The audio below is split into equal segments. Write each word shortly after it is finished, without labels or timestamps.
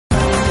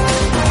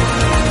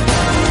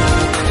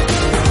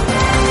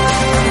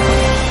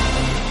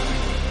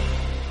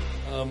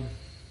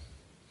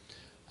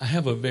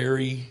have a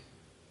very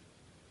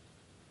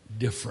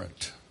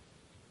different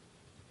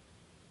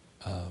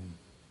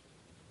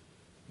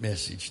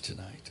message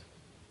tonight,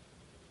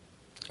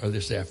 or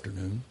this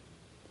afternoon.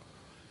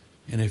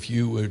 And if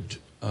you would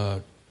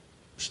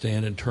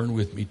stand and turn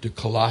with me to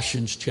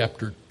Colossians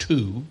chapter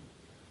 2.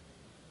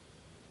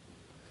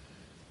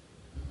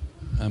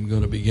 I'm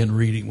going to begin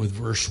reading with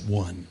verse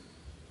 1.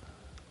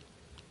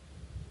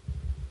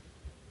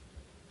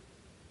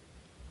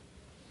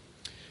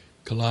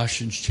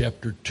 Colossians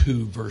chapter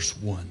 2, verse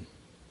 1.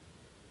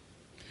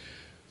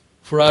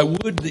 For I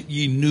would that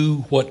ye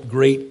knew what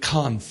great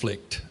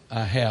conflict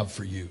I have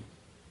for you,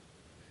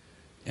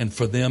 and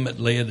for them at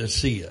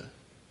Laodicea,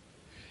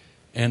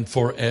 and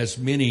for as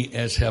many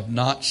as have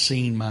not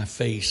seen my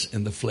face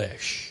in the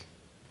flesh,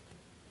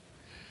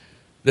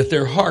 that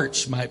their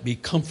hearts might be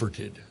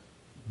comforted,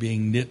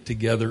 being knit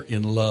together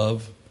in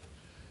love,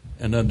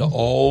 and unto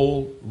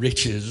all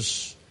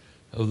riches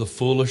of the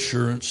full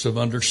assurance of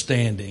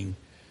understanding,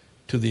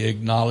 to the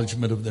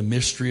acknowledgement of the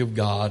mystery of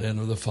God and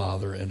of the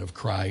Father and of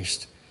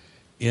Christ,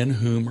 in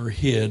whom are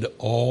hid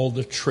all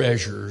the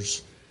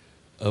treasures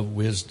of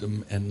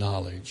wisdom and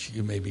knowledge.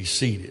 You may be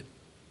seated.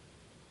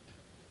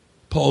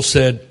 Paul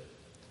said,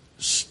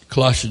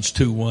 Colossians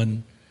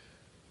 2:1,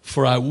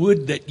 for I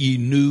would that ye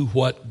knew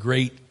what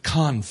great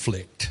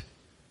conflict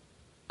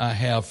I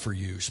have for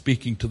you,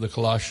 speaking to the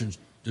Colossians,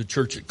 the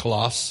church at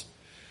Colossus,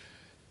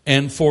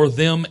 and for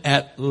them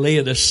at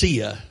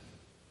Laodicea,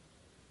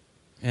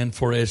 and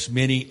for as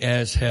many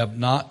as have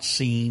not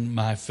seen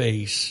my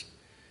face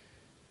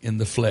in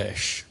the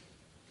flesh.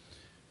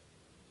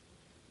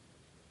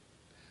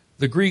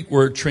 The Greek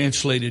word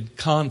translated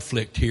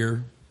conflict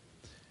here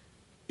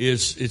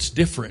it's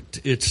different.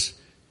 It's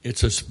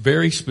a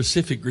very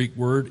specific Greek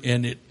word,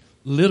 and it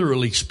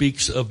literally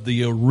speaks of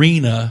the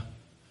arena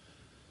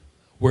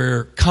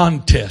where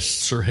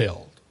contests are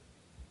held.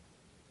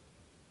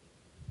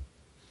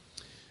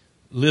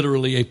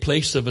 Literally a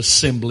place of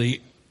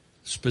assembly,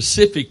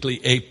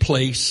 specifically a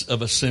place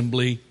of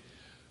assembly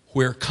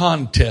where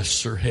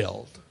contests are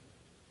held.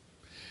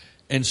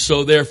 And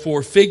so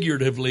therefore,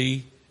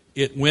 figuratively,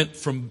 it went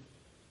from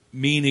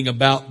meaning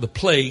about the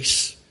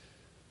place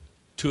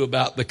to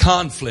about the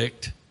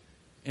conflict,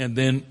 and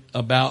then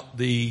about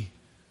the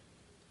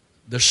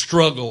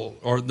struggle,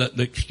 or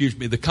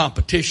the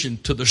competition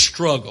to the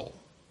struggle,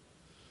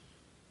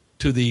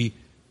 to the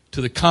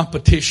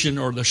competition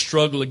or the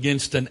struggle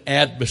against an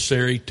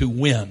adversary to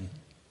win.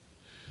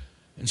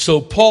 And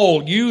so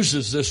Paul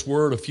uses this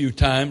word a few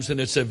times, and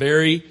it's a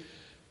very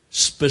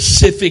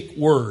specific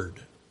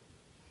word.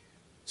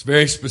 It's a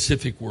very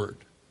specific word.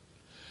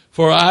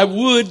 For I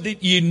would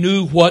that ye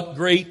knew what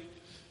great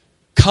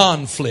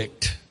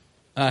conflict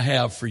I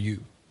have for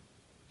you,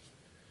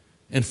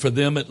 and for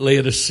them at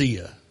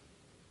Laodicea,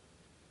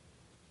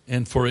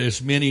 and for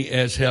as many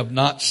as have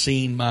not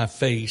seen my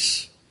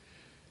face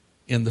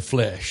in the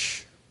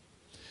flesh.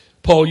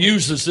 Paul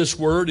uses this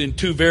word in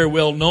two very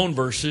well-known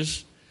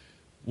verses.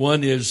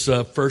 One is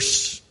 1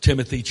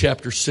 Timothy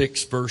chapter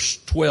 6,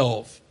 verse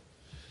 12.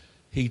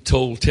 He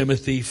told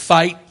Timothy,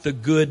 fight the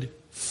good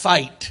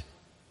fight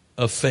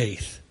of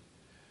faith.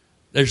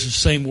 There's the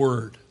same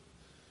word.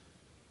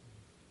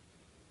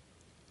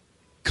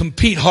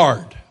 Compete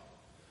hard.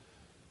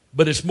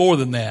 But it's more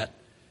than that.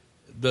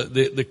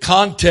 The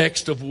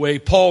context of the way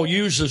Paul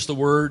uses the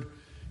word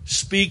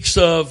speaks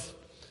of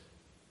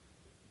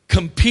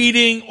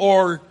competing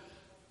or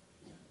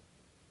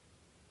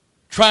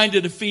trying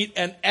to defeat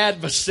an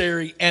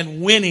adversary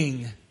and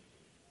winning.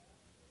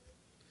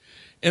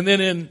 And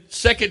then in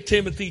 2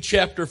 Timothy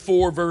chapter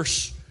 4,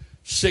 verse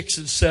 6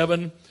 and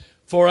 7,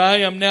 for I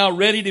am now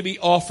ready to be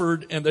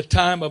offered, and the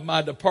time of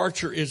my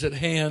departure is at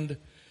hand.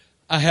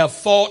 I have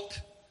fought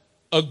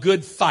a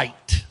good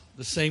fight.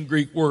 The same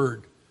Greek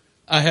word.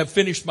 I have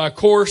finished my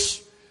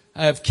course.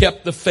 I have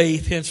kept the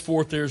faith.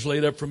 Henceforth there is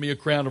laid up for me a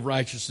crown of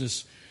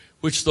righteousness,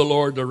 which the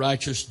Lord, the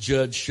righteous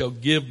judge, shall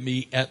give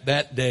me at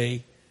that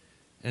day,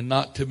 and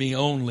not to me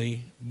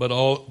only, but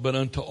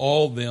unto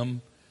all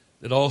them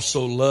that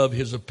also love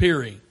his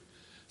appearing.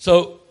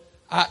 So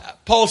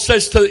Paul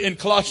says in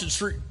Colossians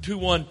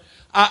 2:1,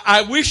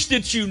 I wish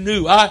that you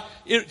knew.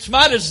 It's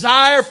my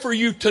desire for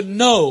you to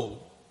know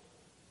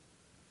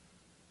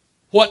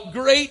what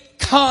great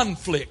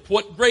conflict,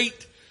 what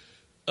great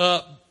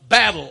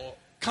battle,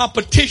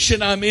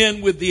 competition I'm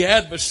in with the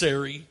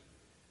adversary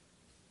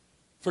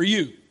for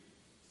you.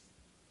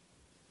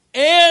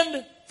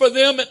 And for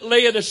them at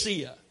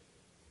Laodicea.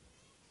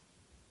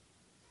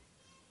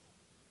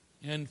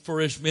 And for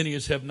as many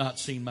as have not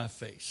seen my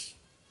face.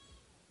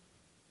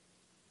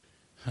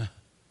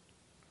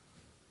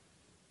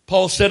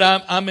 Paul said,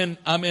 I'm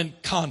in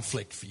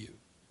conflict for you.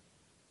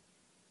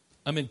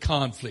 I'm in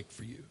conflict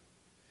for you.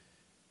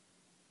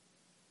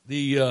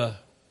 The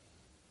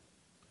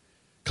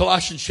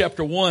Colossians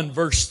chapter 1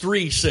 verse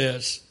 3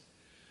 says,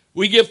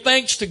 we give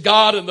thanks to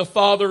God and the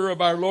Father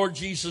of our Lord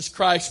Jesus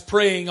Christ,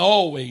 praying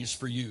always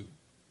for you,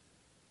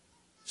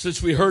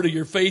 since we heard of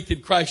your faith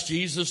in Christ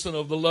Jesus and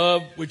of the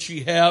love which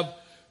ye have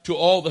to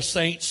all the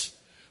saints,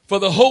 For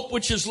the hope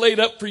which is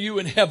laid up for you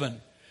in heaven,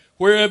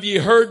 whereof ye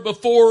heard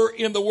before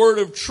in the word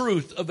of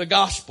truth of the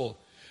gospel,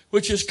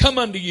 which is come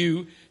unto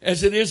you,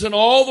 as it is in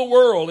all the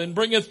world, and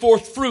bringeth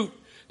forth fruit,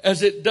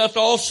 as it doth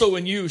also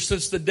in you,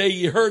 since the day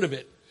ye heard of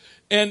it,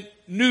 and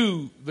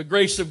knew the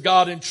grace of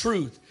God in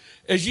truth.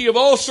 As ye have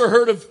also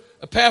heard of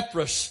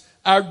Epaphras,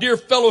 our dear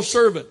fellow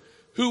servant,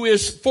 who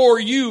is for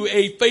you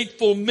a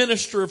faithful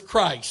minister of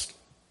Christ,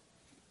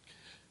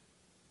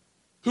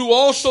 who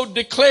also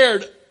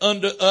declared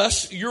unto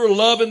us your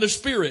love in the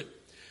Spirit.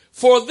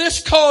 For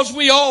this cause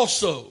we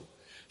also,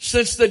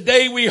 since the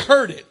day we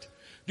heard it,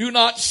 do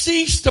not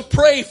cease to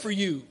pray for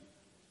you.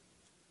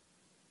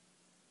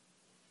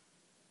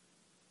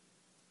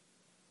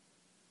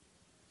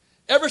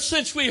 Ever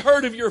since we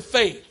heard of your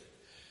faith,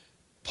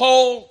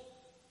 Paul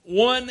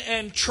won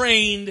and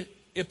trained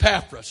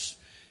Epaphras.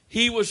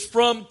 He was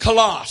from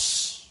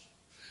Colossus.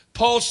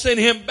 Paul sent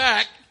him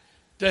back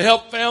to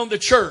help found the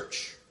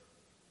church.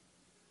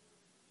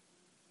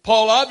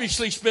 Paul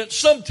obviously spent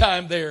some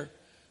time there,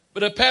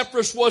 but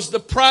Epaphras was the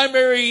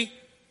primary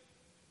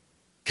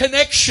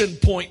connection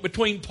point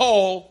between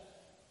Paul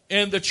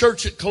and the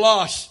church at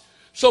Colossus.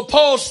 So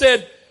Paul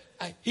said,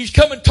 he's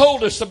come and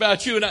told us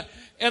about you,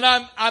 and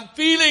I'm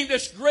feeling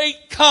this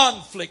great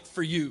conflict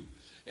for you.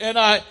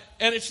 And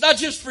it's not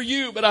just for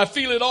you, but I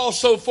feel it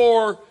also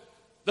for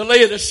the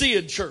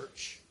Laodicean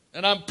church.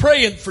 And I'm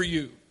praying for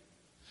you.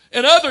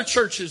 And other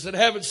churches that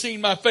haven't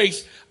seen my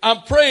face,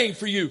 I'm praying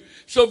for you.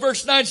 So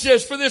verse 9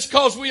 says, for this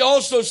cause we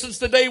also, since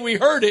the day we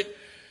heard it,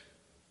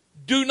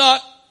 do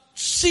not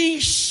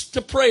cease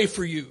to pray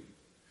for you,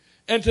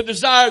 and to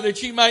desire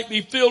that ye might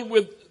be filled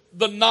with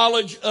the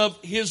knowledge of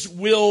his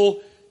will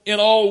in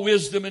all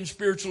wisdom and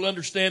spiritual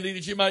understanding,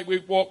 that ye might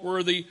walk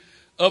worthy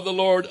of the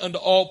Lord unto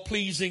all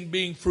pleasing,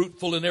 being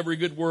fruitful in every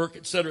good work,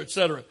 etc.,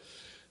 etc.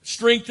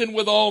 Strengthened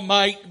with all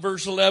might,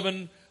 verse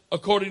 11,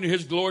 according to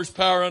his glorious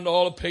power unto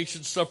all of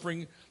patience,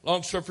 suffering,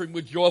 long suffering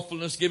with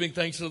joyfulness, giving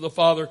thanks unto the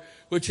Father,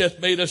 which hath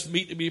made us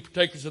meet to be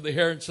partakers of the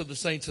inheritance of the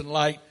saints in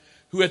light,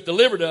 who hath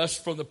delivered us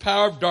from the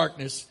power of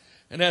darkness,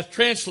 and hath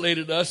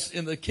translated us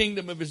in the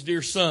kingdom of his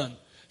dear Son.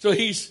 So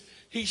he's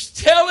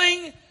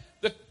telling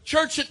the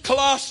church at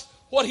Colossus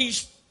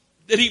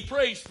that he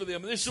prays for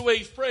them. And this is the way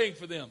he's praying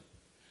for them.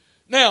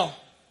 Now,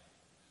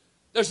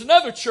 there's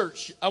another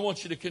church I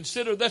want you to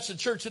consider. That's the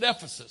church at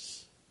Ephesus.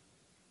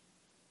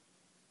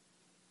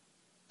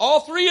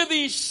 All three of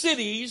these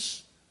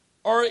cities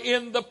are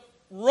in the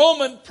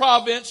Roman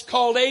province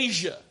called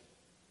Asia.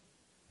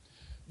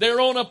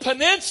 They're on a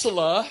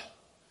peninsula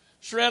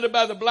surrounded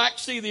by the Black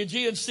Sea, the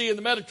Aegean Sea, and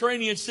the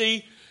Mediterranean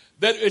Sea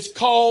that is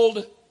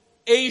called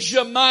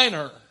Asia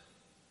Minor.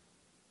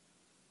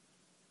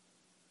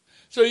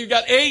 So you've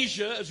got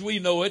Asia as we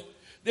know it.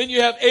 Then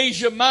you have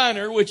Asia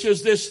Minor, which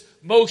is this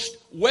most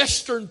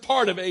western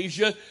part of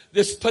Asia,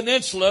 this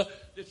peninsula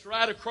that's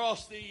right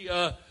across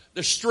the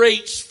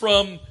straits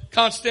from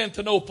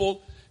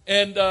Constantinople,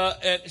 and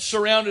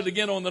surrounded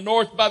again on the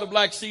north by the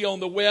Black Sea, on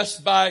the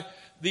west by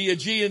the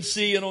Aegean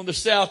Sea, and on the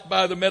south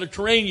by the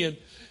Mediterranean.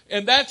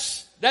 And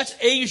that's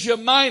Asia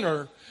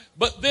Minor.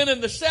 But then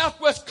in the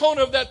southwest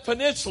corner of that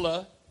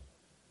peninsula,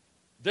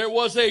 there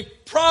was a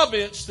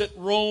province that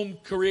Rome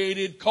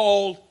created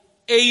called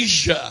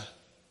Asia.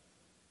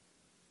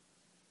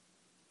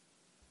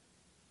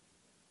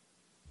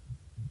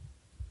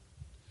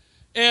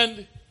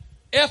 And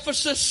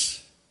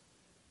Ephesus,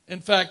 in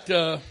fact,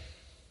 I've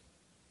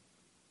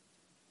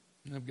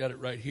got it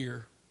right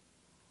here.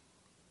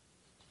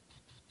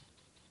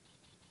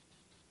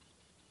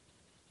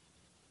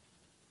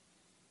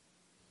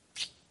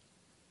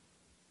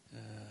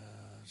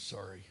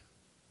 Sorry.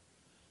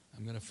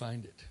 I'm going to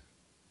find it.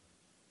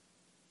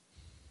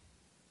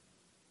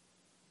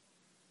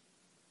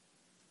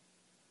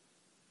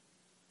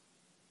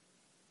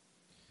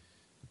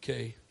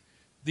 Okay.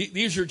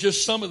 These are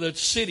just some of the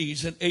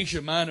cities in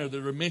Asia Minor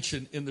that are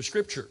mentioned in the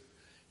scripture.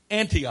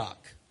 Antioch.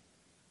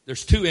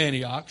 There's two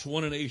Antiochs,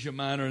 one in Asia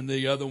Minor and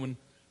the other one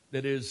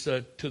that is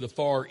to the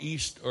far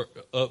east, or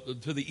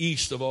to the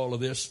east of all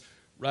of this,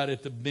 right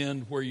at the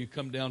bend where you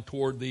come down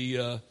toward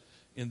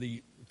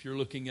if you're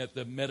looking at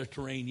the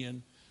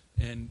Mediterranean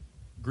and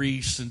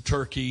Greece and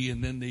Turkey,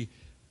 and then the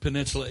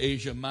peninsula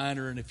Asia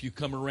Minor, and if you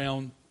come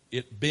around,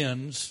 it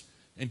bends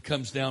and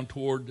comes down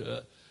toward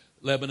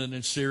Lebanon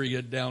and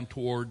Syria, down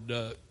toward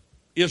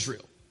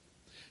Israel.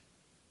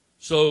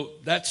 So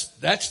that's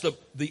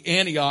the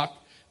Antioch.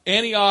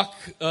 Antioch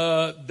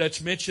that's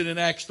mentioned in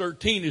Acts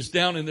 13 is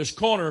down in this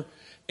corner,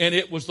 and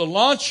it was the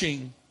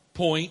launching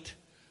point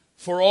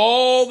for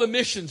all the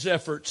missions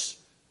efforts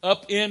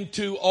up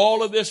into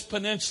all of this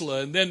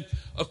peninsula, and then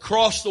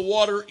across the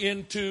water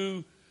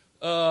into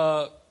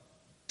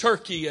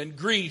Turkey and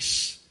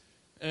Greece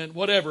and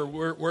whatever.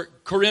 Where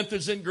Corinth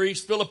is in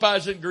Greece, Philippi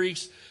is in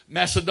Greece,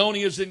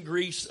 Macedonia is in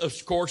Greece,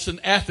 of course, and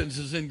Athens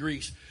is in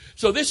Greece.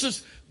 So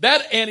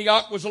that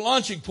Antioch was a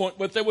launching point,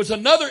 but there was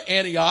another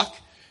Antioch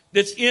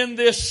that's in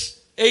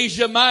this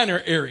Asia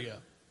Minor area,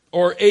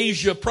 or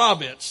Asia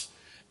province.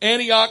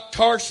 Antioch,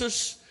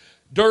 Tarsus,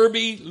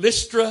 Derbe,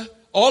 Lystra,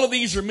 all of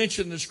these are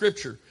mentioned in the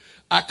scripture.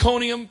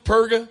 Iconium,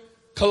 Perga,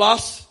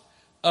 Colossus,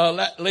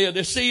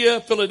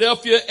 Laodicea,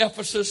 Philadelphia,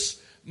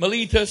 Ephesus,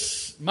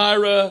 Miletus,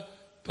 Myra,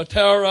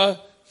 Patara,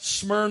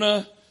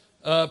 Smyrna,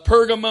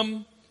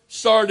 Pergamum,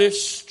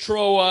 Sardis,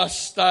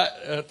 Troas,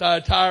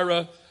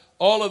 Thyatira.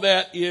 All of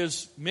that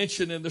is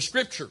mentioned in the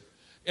scripture.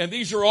 And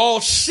these are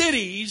all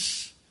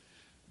cities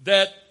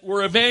that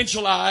were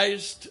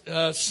evangelized,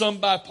 some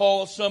by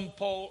Paul, some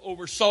Paul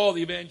oversaw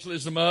the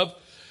evangelism of.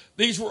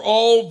 These were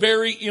all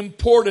very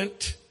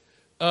important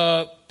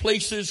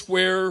places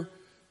where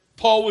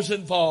Paul was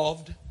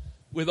involved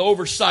with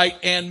oversight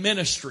and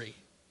ministry.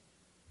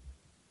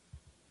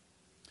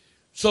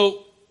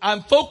 So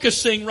I'm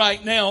focusing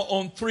right now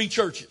on 3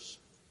 churches.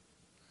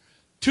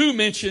 2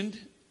 mentioned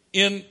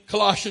in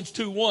Colossians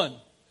 2:1.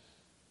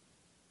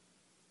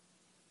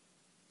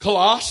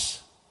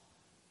 Colossus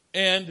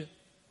and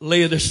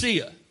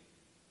Laodicea.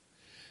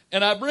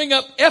 And I bring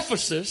up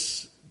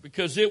Ephesus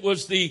because it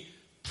was the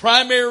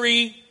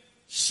primary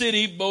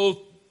city, both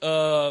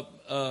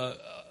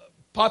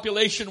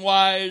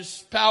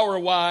population-wise,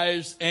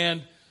 power-wise,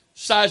 and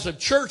size of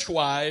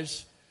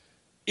church-wise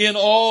in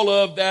all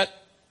of that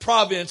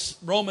province,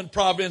 Roman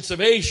province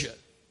of Asia.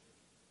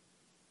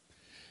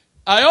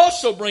 I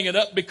also bring it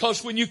up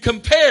because when you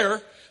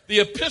compare the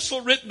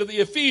epistle written to the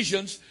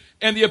Ephesians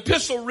and the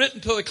epistle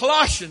written to the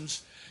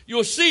Colossians,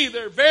 you'll see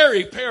they're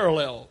very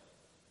parallel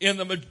in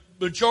the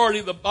majority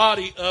of the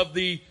body of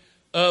the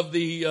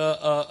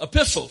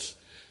epistles.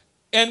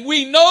 And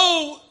we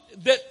know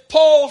that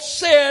Paul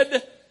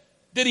said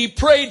that he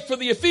prayed for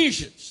the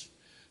Ephesians.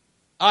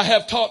 I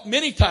have taught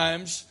many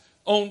times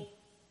on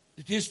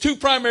his 2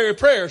 primary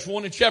prayers,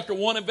 one in chapter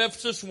 1 of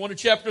Ephesus and one in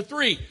chapter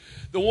 3.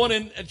 The one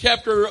in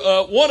chapter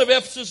 1 of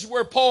Ephesus is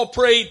where Paul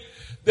prayed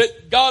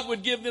that God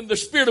would give them the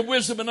spirit of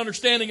wisdom and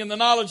understanding and the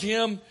knowledge of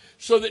Him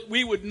so that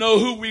we would know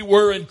who we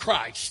were in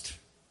Christ.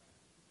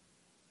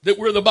 That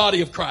we're the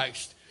body of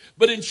Christ.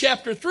 But in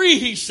chapter 3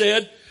 he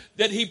said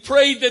that he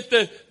prayed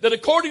that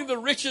according to the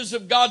riches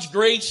of God's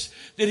grace,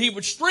 that He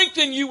would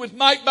strengthen you with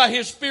might by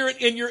His Spirit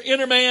in your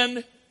inner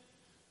man,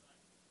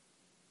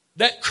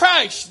 that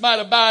Christ might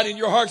abide in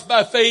your hearts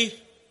by faith,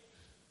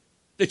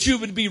 that you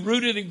would be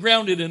rooted and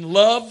grounded in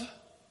love,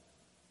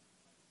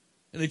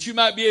 and that you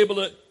might be able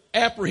to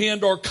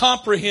apprehend or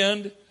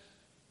comprehend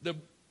the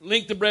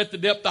length, the breadth, the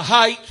depth, the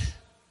height,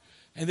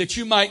 and that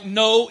you might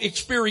know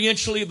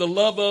experientially the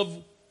love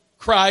of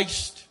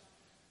Christ,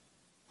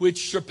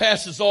 which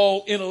surpasses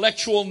all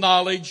intellectual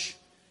knowledge,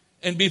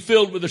 and be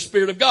filled with the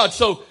Spirit of God.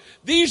 So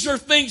these are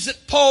things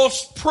that Paul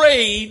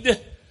prayed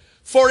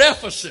for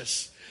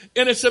Ephesus.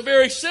 And it's a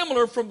very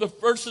similar, from the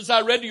verses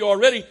I read to you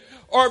already,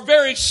 are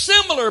very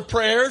similar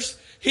prayers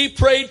he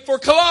prayed for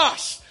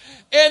Colossus.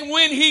 And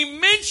when he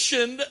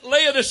mentioned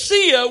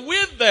Laodicea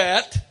with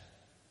that,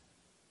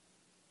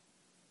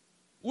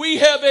 we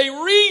have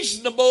a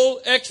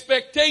reasonable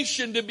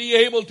expectation to be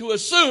able to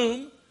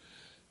assume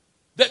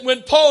that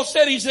when Paul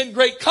said he's in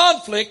great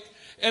conflict,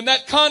 and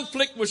that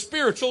conflict was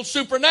spiritual,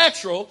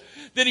 supernatural,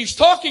 that he's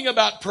talking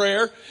about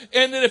prayer,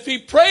 and that if he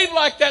prayed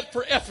like that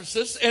for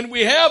Ephesus, and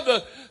we have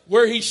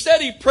where he said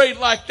he prayed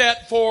like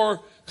that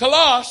for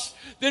Colossus,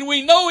 then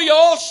we know he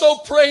also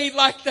prayed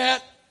like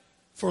that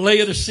for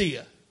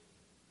Laodicea.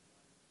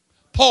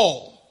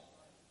 Paul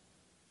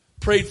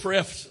prayed for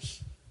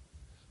Ephesus.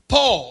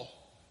 Paul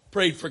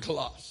prayed for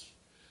Colossus.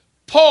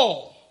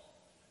 Paul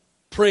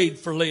prayed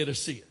for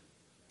Laodicea.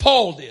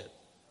 Paul did.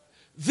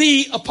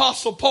 The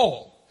Apostle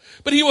Paul.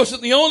 But he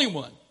wasn't the only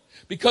one,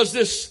 because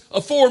this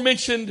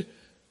aforementioned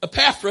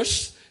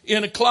Epaphras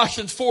in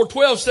Colossians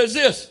 4:12 says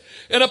this,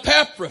 and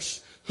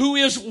Epaphras, who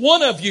is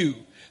one of you,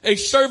 a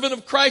servant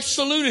of Christ,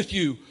 saluteth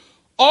you,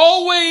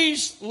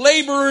 always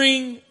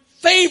laboring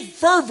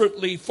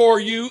fervently for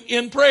you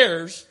in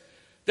prayers,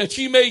 that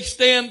ye may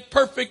stand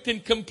perfect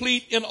and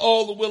complete in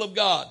all the will of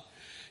God.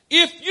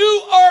 If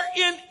you are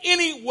in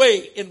any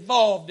way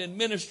involved in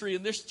ministry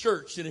in this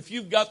church, and if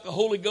you've got the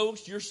Holy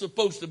Ghost, you're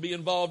supposed to be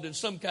involved in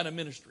some kind of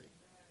ministry.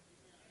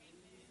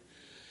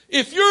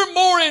 If you're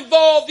more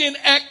involved in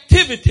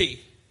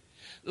activity,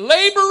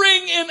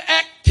 laboring in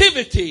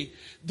activity,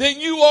 than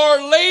you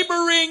are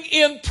laboring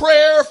in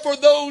prayer for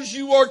those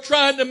you are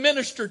trying to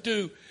minister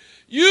to,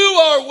 you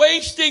are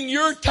wasting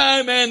your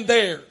time and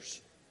theirs.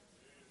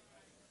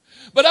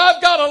 But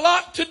I've got a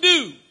lot to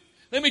do.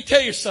 Let me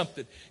tell you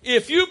something.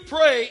 If you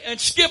pray and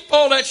skip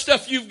all that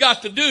stuff you've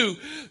got to do,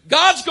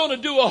 God's going to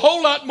do a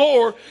whole lot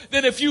more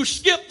than if you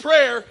skip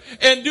prayer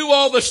and do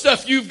all the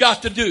stuff you've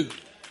got to do.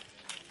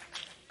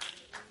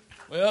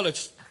 Well,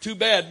 it's too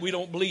bad we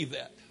don't believe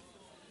that.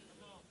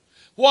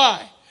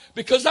 Why?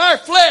 Because our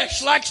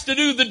flesh likes to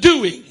do the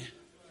doing.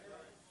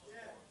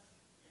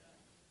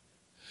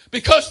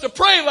 Because to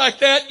pray like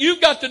that,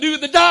 you've got to do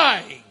the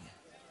dying.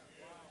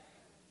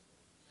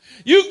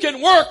 You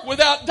can work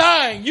without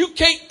dying. You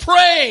can't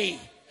pray.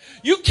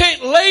 You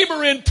can't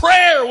labor in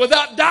prayer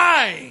without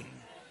dying.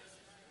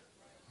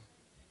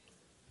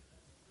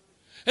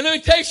 And let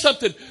me tell you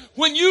something.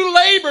 When you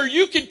labor,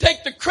 you can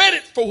take the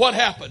credit for what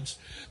happens.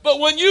 But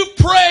when you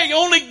pray,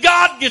 only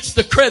God gets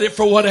the credit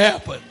for what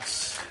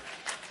happens.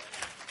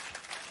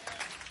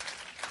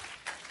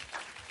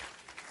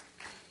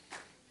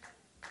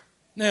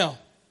 Now,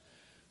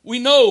 we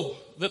know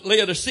that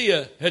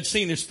Laodicea had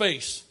seen his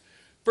face.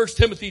 1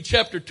 Timothy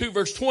chapter 2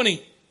 verse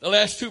 20, the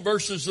last two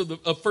verses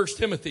of 1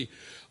 Timothy.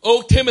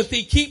 O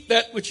Timothy, keep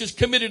that which is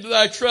committed to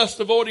thy trust,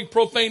 avoiding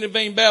profane and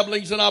vain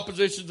babblings and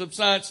oppositions of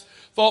science,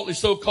 falsely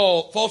so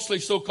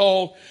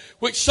called,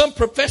 which some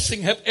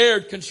professing have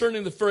erred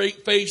concerning the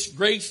faith,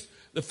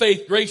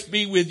 grace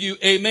be with you.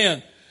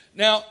 Amen.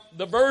 Now,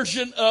 the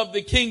version of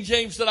the King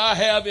James that I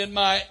have in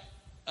my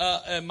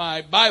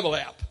Bible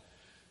app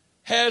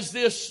has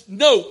this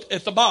note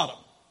at the bottom.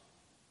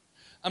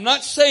 I'm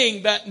not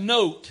saying that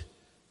note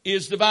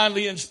is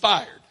divinely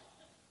inspired,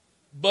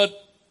 but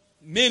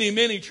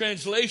many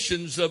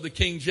translations of the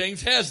King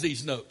James has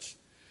these notes.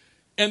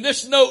 And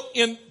this note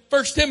in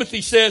 1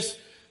 Timothy says,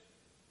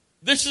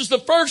 this is the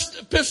first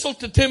epistle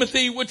to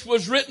Timothy, which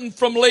was written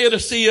from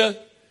Laodicea,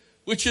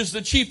 which is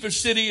the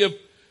chiefest city of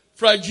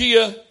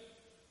Phrygia,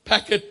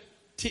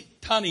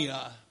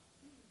 Pakistania.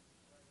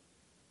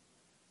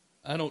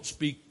 I don't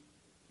speak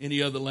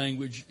any other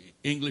language.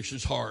 English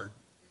is hard.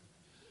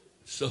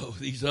 So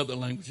these other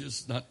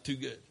languages, not too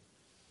good.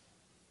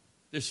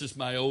 This is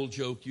my old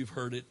joke. You've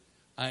heard it.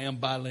 I am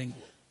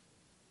bilingual.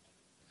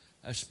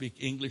 I speak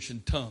English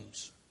and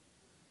tongues.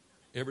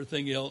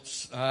 Everything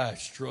else I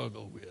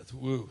struggle with.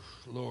 Woo,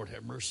 Lord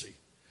have mercy.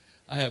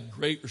 I have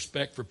great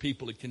respect for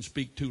people that can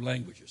speak two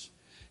languages.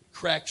 It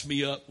cracks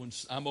me up when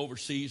I'm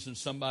overseas and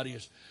somebody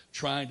is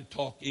trying to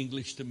talk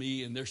English to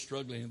me and they're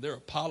struggling and they're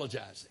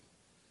apologizing.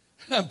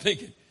 And I'm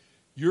thinking,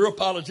 you're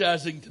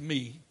apologizing to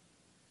me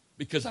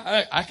because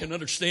I can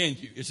understand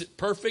you. Is it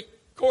perfect?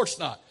 Of course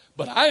not.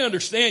 But I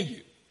understand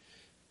you.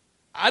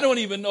 I don't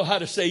even know how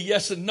to say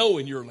yes and no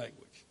in your language.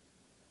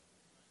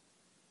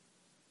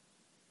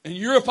 And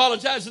you're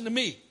apologizing to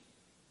me.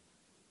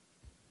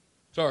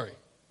 Sorry.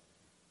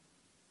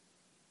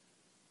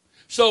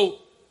 So,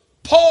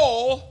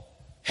 Paul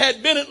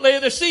had been at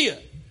Laodicea.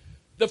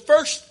 The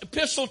first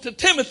epistle to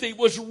Timothy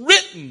was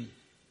written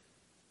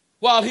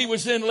while he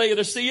was in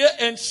Laodicea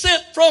and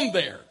sent from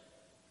there.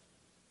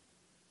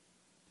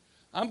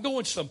 I'm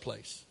going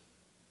someplace.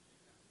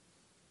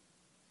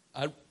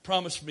 I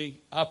promise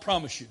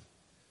you,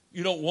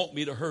 you don't want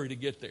me to hurry to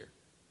get there.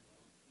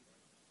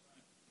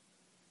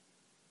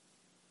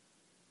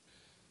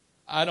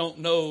 I don't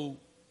know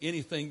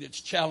anything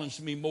that's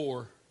challenged me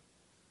more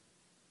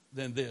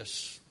than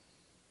this.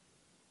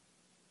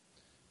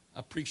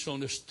 I preached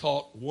on this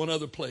talk one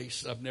other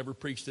place. I've never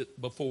preached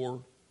it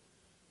before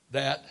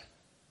that.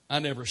 I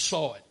never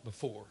saw it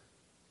before.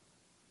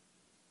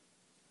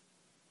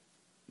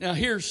 Now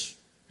here's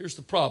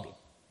the problem.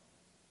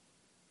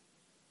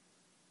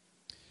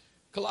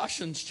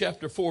 Colossians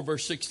chapter 4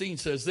 verse 16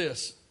 says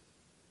this.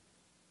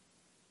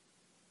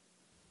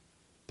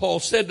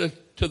 Paul said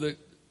to the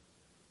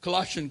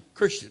Colossian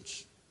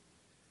Christians,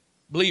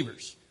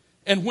 believers,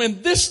 and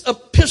when this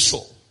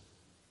epistle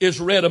is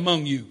read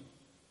among you,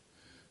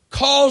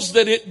 cause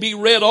that it be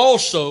read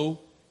also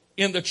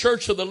in the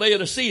church of the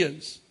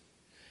Laodiceans,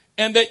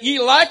 and that ye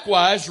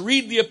likewise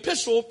read the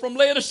epistle from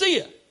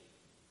Laodicea.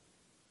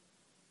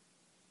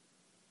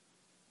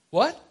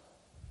 What?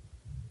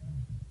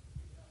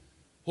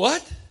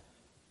 What?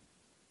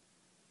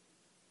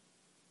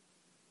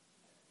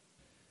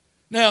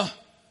 Now,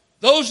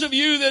 those of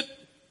you that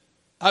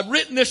I've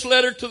written this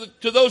letter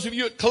to those of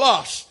you at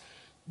Colossus,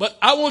 but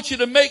I want you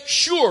to make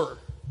sure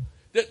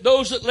that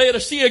those at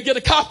Laodicea get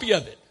a copy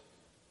of it.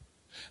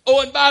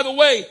 Oh, and by the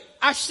way,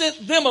 I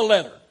sent them a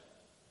letter.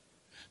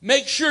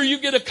 Make sure you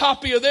get a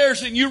copy of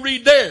theirs and you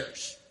read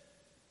theirs.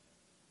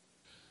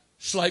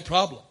 Slight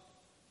problem.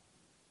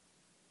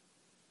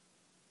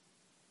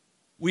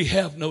 We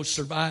have no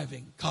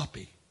surviving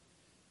copy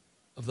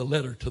of the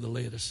letter to the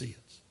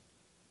Laodiceans.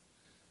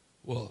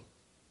 Well,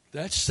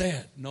 that's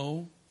sad.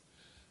 No.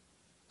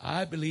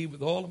 I believe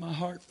with all of my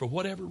heart, for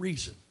whatever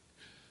reason,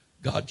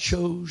 God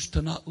chose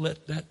to not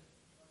let that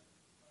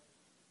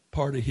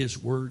part of His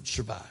Word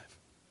survive.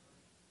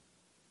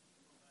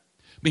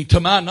 I mean,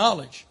 to my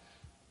knowledge,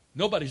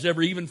 nobody's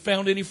ever even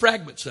found any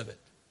fragments of it.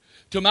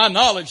 To my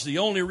knowledge, the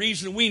only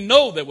reason we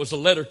know there was a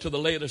letter to the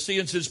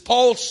Laodiceans is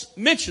Paul's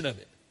mention of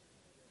it.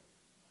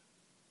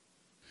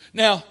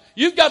 Now,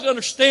 you've got to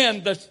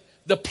understand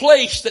the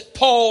place that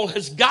Paul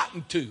has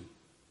gotten to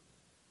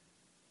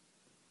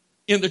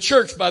in the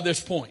church by this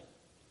point.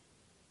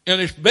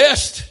 And it's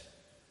best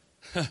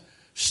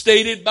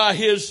stated by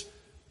his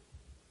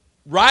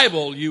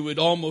rival, you would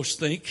almost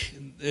think.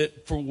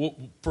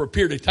 For a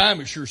period of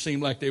time, it sure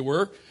seemed like they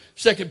were.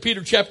 2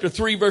 Peter chapter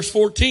 3, verse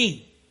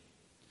 14.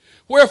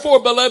 Wherefore,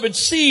 beloved,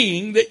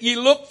 seeing that ye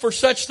look for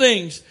such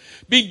things,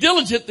 be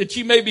diligent that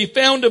ye may be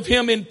found of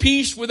him in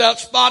peace, without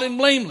spot and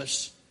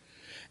blameless.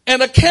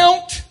 And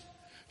account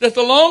that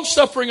the long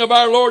suffering of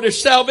our Lord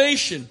is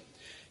salvation,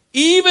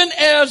 even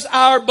as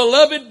our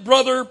beloved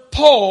brother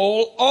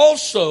Paul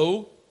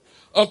also,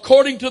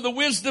 according to the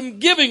wisdom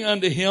giving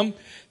unto him,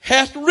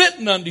 hath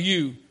written unto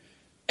you,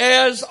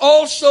 as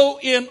also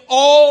in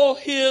all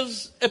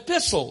his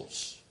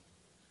epistles.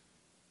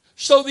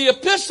 So the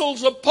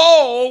epistles of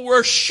Paul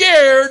were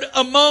shared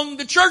among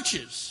the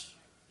churches.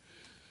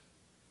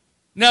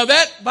 Now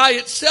that by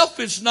itself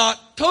is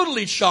not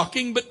totally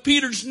shocking, but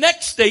Peter's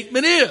next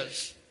statement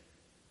is,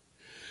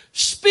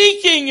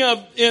 speaking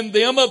in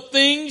them of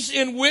things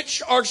in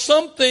which are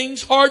some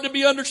things hard to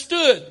be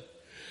understood,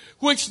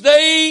 which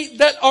they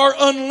that are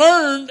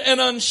unlearned and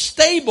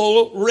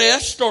unstable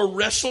wrest or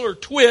wrestle or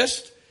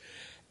twist,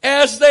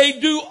 as they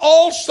do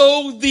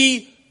also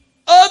the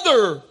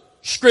other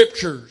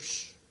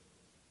scriptures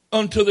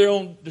unto their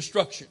own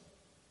destruction.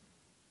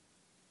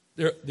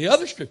 The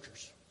other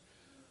scriptures.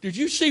 Did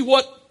you see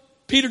what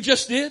Peter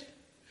just did?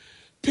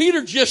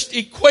 Peter just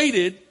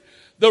equated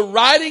the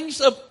writings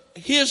of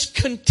his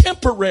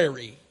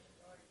contemporary,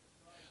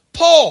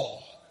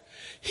 Paul.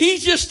 He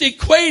just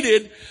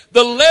equated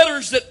the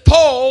letters that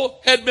Paul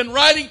had been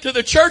writing to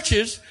the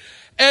churches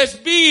as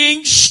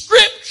being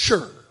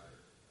scripture.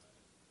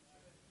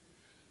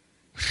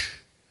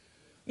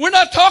 We're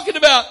not talking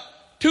about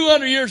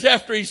 200 years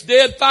after he's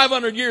dead,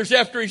 500 years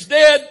after he's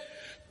dead.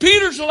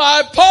 Peter's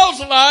alive, Paul's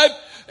alive,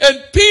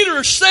 and Peter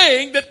is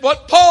saying that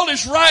what Paul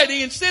is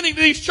writing and sending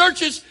to these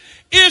churches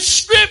is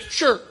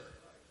scripture.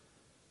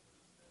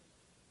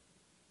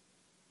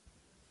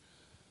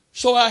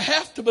 So I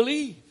have to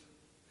believe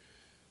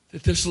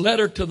that this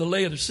letter to the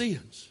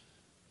Laodiceans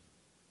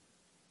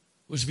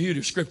was viewed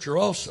as scripture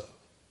also.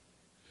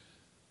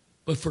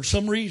 But for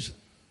some reason,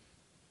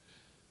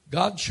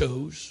 God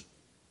chose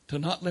to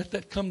not let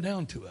that come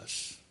down to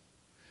us.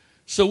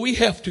 So we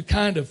have to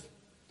kind of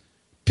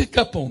pick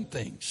up on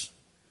things.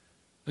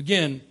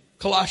 Again,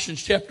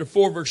 Colossians chapter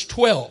 4 verse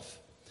 12.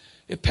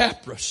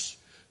 Epaphras,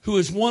 who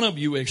is one of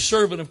you, a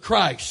servant of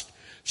Christ,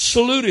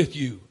 saluteth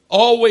you,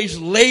 always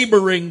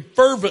laboring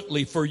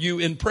fervently for you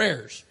in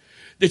prayers,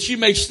 that you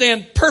may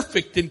stand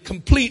perfect and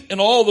complete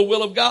in all the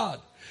will of God.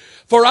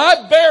 For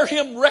I bear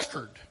him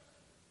record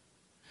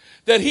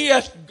that he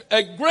hath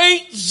a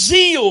great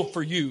zeal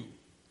for you,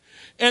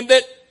 and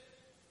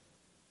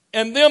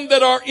them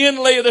that are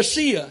in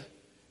Laodicea,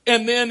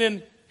 and then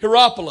in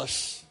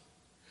Hierapolis.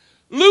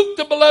 Luke,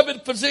 the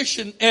beloved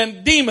physician,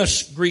 and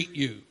Demas greet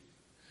you.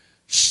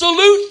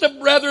 Salute the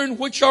brethren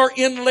which are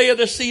in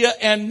Laodicea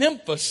and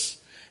Nymphas,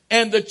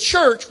 and the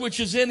church which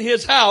is in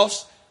his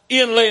house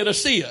in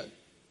Laodicea.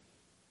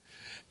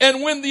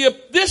 And when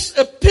this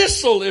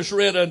epistle is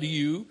read unto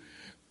you,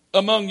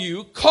 among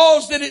you,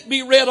 cause that it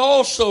be read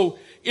also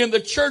in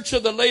the church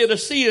of the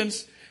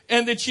Laodiceans,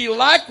 and that ye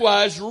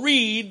likewise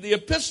read the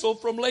epistle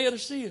from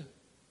Laodicea.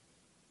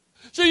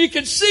 So you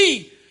can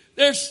see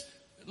there's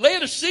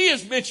Laodicea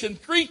is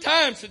mentioned 3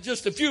 times in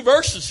just a few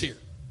verses here.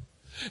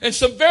 And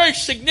some very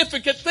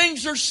significant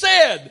things are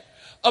said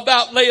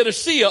about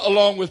Laodicea,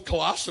 along with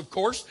Colossus, of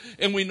course,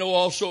 and we know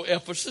also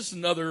Ephesus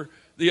and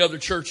the other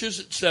churches,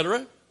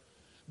 etc.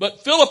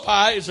 But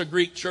Philippi is a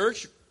Greek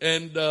church,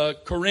 and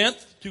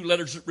Corinth, 2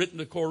 letters written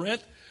to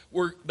Corinth,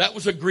 that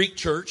was a Greek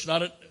church,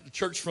 not a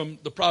church from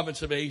the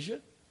province of Asia.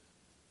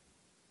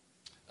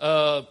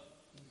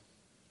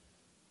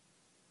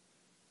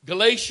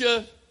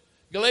 Galatians,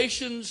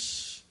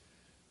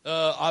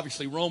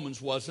 obviously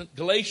Romans wasn't.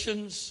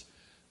 Galatians,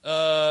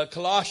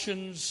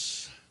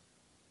 Colossians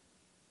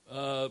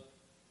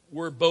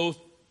were both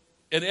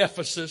in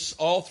Ephesus.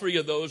 All 3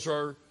 of those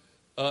are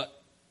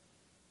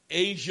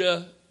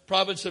Asia,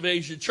 province of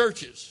Asia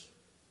churches.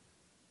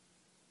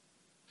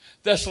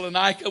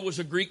 Thessalonica was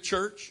a Greek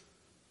church.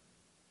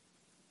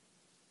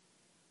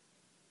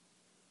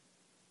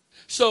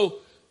 So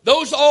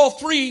those all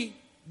three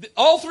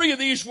of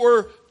these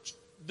were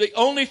the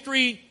only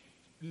 3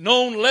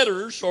 known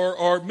letters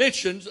or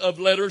mentions of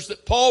letters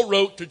that Paul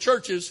wrote to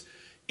churches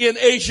in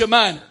Asia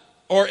Minor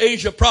or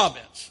Asia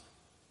province.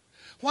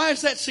 Why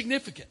is that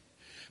significant?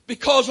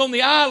 Because on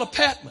the Isle of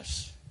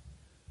Patmos,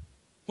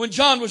 when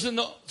John was in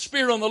the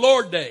Spirit on the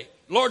Lord's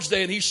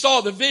Day, and he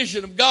saw the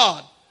vision of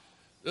God,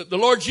 the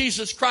Lord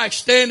Jesus Christ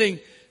standing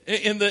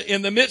in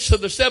the midst of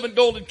the 7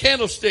 golden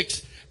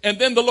candlesticks, and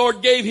then the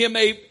Lord gave him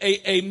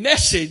a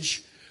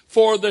message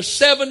for the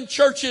 7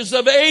 churches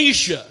of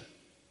Asia.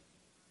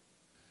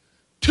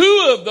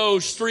 2 of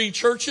those 3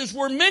 churches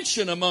were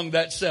mentioned among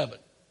that 7.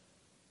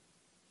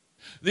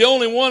 The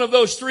only one of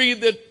those 3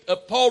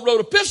 that Paul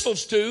wrote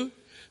epistles to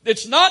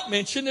that's not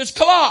mentioned is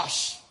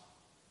Colossus.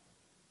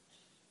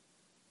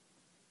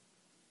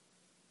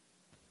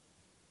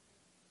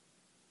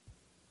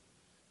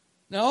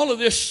 Now all of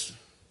this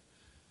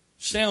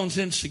sounds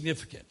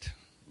insignificant.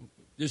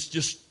 It's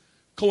just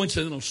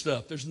coincidental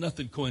stuff. There's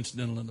nothing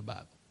coincidental in the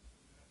Bible.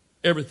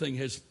 Everything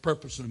has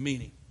purpose and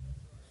meaning.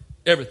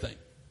 Everything.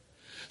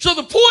 So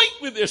the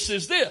point with this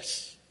is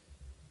this.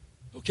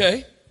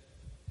 Okay?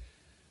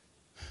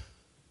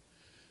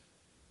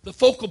 The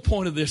focal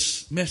point of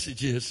this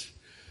message is,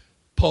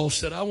 Paul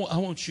said, I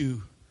want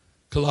you,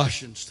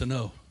 Colossians, to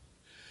know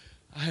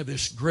I have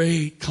this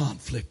great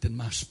conflict in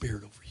my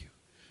spirit over you.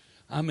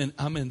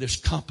 I'm in this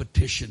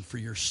competition for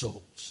your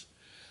souls.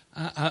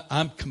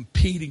 I'm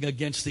competing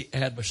against the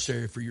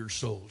adversary for your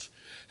souls.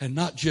 And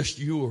not just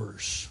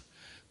yours,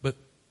 but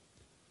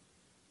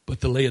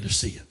the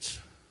Laodiceans.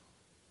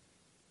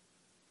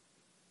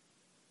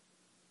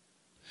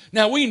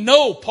 Now we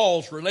know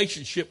Paul's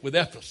relationship with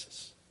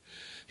Ephesus.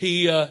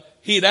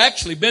 He'd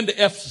actually been to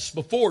Ephesus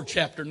before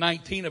chapter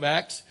 19 of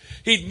Acts.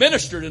 He'd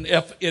ministered in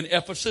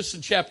Ephesus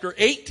in chapter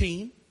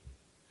 18.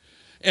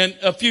 And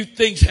a few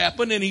things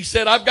happened, and he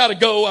said, I've got to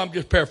go. I'm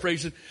just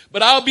paraphrasing,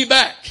 but I'll be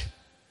back.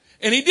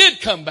 And he did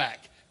come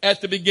back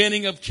at the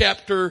beginning of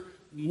chapter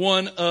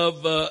 1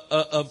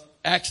 of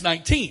Acts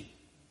 19.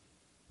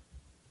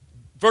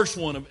 Verse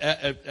 1 of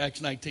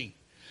Acts 19.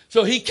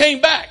 So he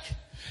came back,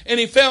 and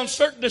he found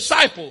certain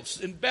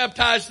disciples and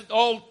baptized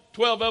all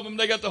 12 of them.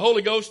 They got the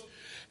Holy Ghost.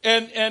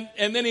 And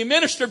then he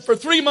ministered for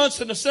 3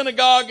 months in the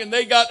synagogue, and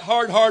they got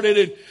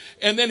hard-hearted.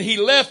 And then he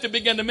left and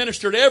began to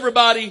minister to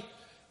everybody.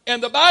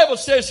 And the Bible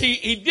says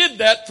he did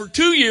that for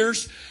 2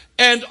 years,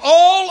 and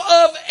all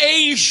of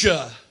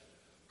Asia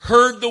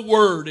heard the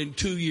word in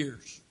 2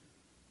 years.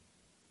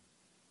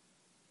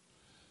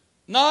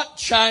 Not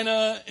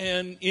China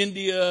and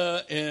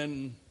India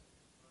and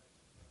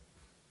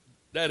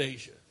that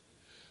Asia,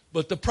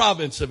 but the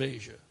province of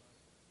Asia.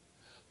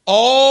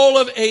 All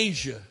of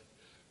Asia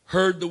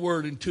heard the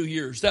word in 2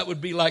 years. That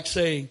would be like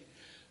saying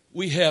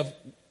we have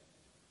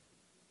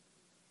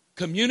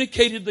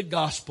communicated the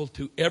gospel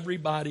to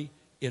everybody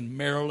in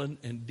Maryland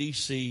and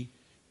D.C.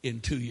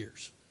 in 2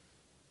 years.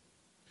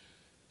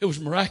 It was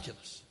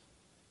miraculous.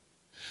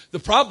 The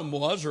problem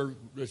was, or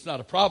it's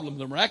not a problem,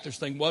 the miraculous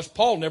thing was,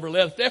 Paul never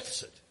left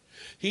Ephesus.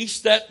 He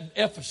sat in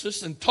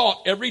Ephesus and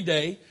taught every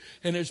day,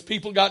 and as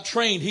people got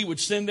trained, he would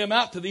send them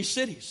out to these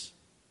cities.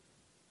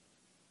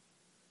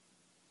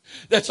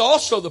 That's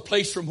also the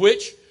place from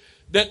which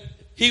that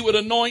he would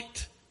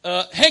anoint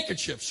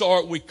handkerchiefs,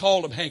 or we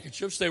called them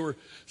handkerchiefs. They were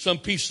some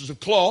pieces of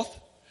cloth,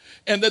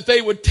 and that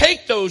they would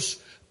take those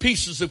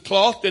pieces of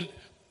cloth that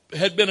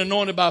had been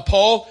anointed by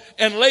Paul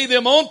and lay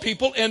them on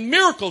people, and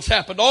miracles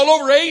happened all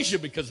over Asia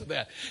because of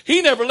that.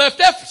 He never left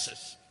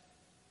Ephesus.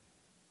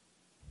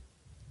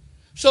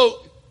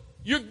 So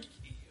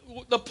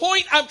the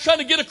point I'm trying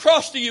to get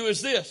across to you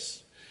is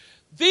this.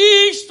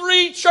 These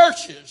 3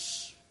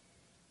 churches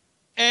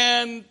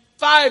and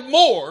 5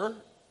 more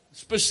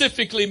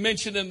specifically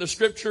mentioned in the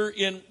scripture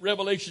in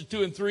Revelation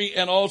 2 and 3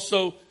 and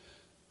also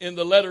in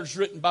the letters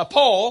written by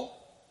Paul,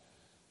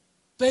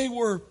 they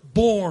were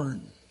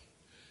born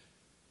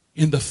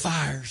in the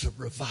fires of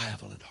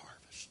revival and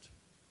harvest.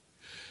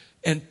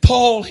 And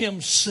Paul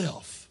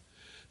himself,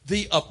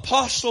 the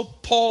apostle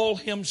Paul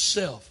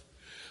himself,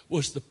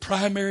 was the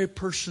primary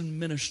person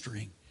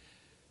ministering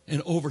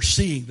and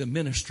overseeing the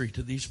ministry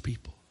to these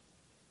people.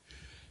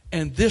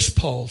 And this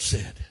Paul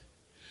said,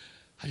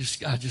 I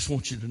just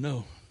want you to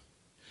know,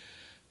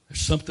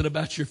 there's something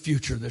about your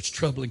future that's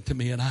troubling to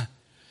me, and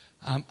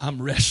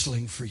I'm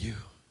wrestling for you.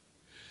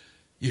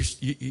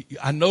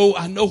 I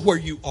know where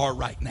you are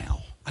right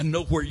now. I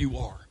know where you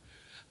are.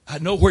 I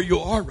know where you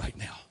are right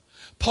now.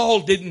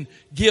 Paul didn't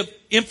give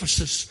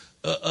emphasis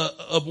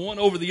of one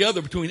over the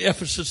other between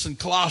Ephesus and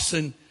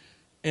Colossae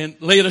and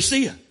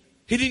Laodicea.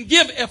 He didn't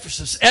give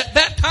Ephesus at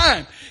that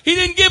time. He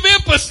didn't give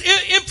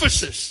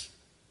emphasis.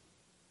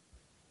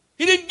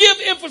 He didn't give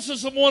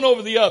emphasis of one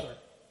over the other.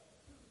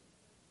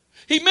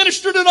 He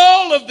ministered in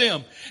all of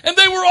them. And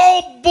they were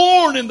all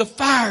born in the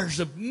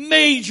fires of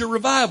major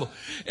revival.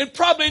 And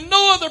probably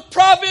no other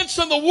province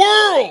in the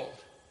world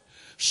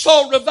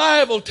saw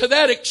revival to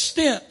that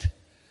extent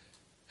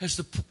as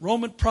the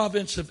Roman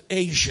province of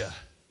Asia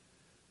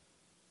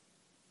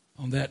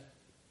on that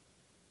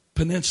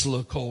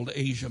peninsula called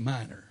Asia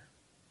Minor.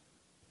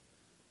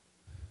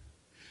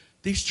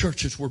 These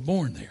churches were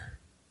born there.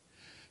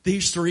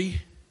 These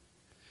 3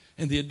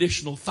 and the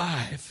additional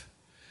 5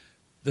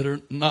 that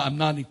are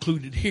not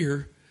included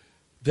here,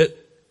 that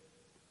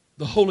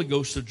the Holy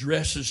Ghost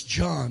addresses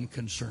John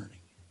concerning.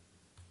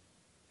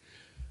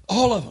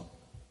 All of them.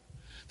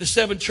 The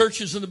 7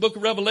 churches in the book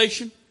of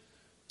Revelation,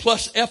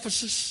 plus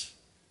Ephesus,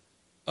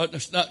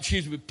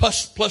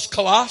 plus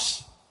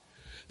Colossae.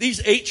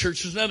 These 8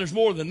 churches, now there's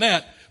more than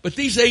that, but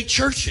these 8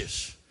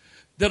 churches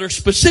that are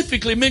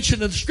specifically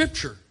mentioned in the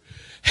scripture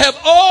have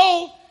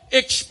all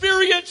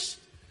experienced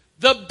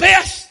the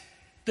best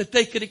that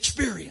they could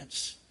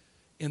experience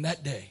in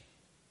that day.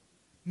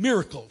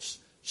 Miracles,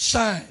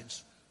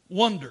 signs,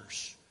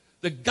 wonders,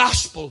 the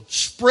gospel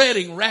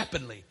spreading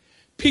rapidly,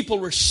 people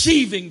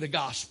receiving the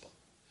gospel,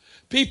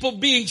 people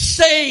being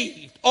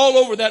saved all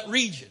over that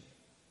region.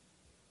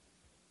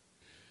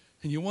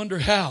 And you wonder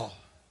how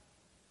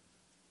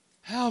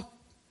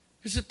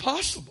is it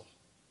possible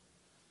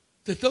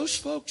that those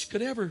folks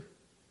could ever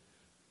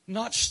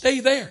not stay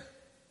there?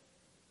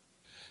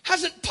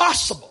 How's it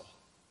possible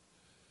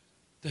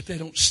that they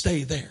don't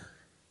stay there?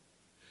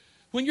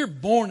 When you're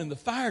born in the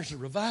fires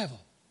of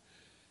revival,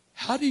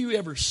 how do you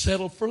ever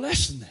settle for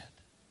less than that?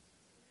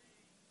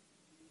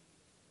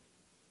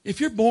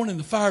 If you're born in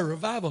the fire of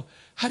revival,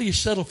 how do you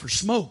settle for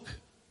smoke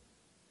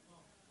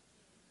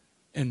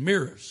and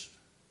mirrors?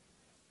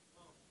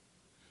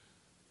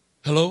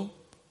 Hello?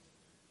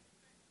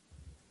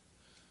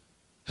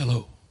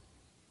 Hello.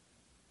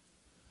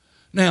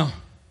 Now,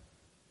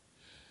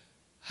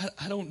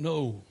 I don't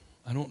know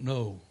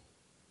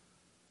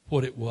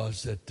what it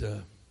was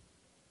that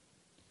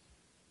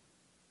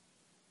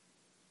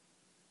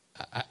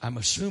I'm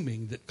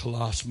assuming that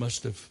Colossus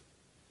must have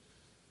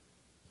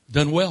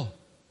done well.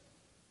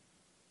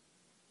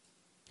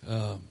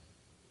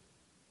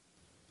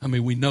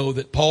 We know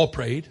that Paul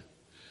prayed,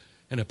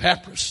 and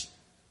Epaphras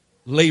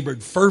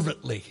labored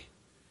fervently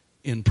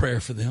in prayer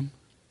for them.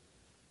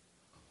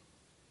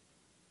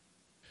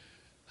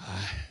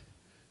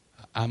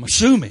 I'm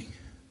assuming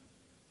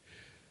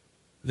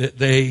that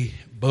they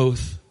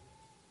both,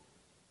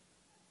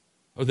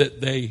 or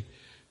that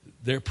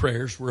their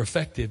prayers were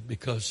effective,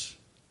 because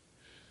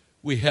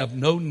we have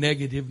no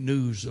negative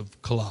news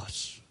of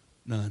Colossus.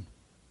 None.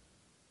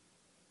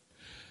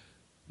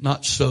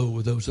 Not so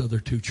with those other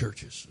two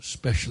churches,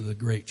 especially the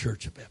great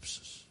church of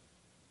Ephesus.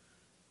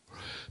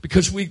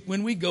 Because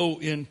when we go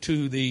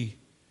into the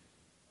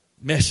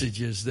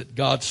messages that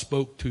God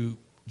spoke to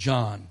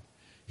John,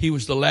 he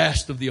was the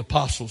last of the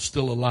apostles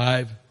still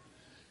alive.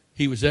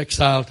 He was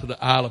exiled to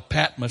the Isle of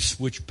Patmos,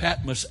 which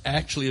Patmos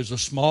actually is a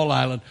small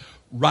island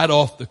right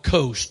off the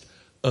coast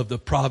of the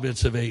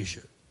province of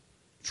Asia.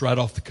 It's right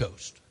off the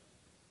coast.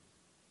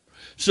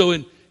 So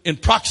in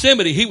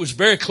proximity, he was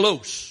very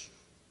close.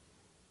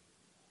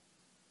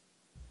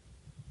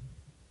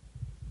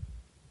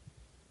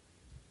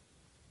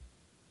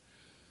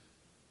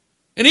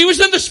 And he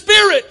was in the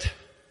Spirit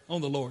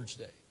on the Lord's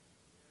day.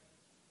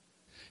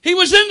 He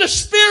was in the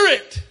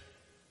Spirit.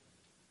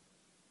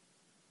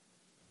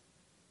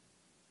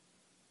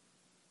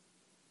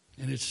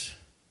 And it's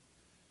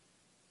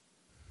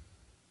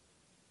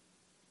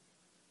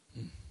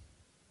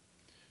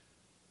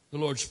the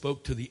Lord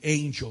spoke to the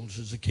angels,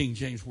 is the King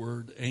James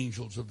word,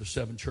 angels of the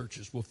seven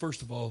churches. Well,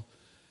 first of all,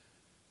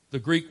 the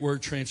Greek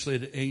word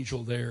translated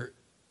angel there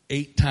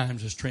 8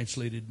 times is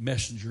translated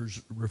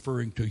messengers,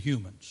 referring to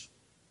humans.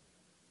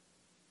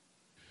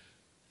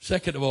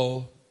 Second of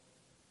all,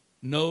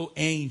 no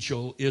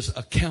angel is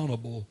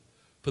accountable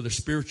for the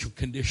spiritual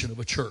condition of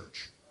a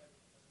church.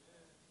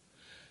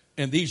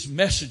 And these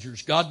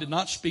messengers, God did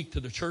not speak to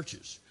the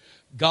churches.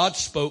 God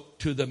spoke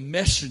to the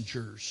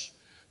messengers,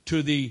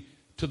 to the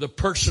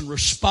person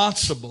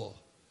responsible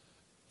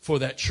for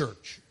that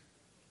church.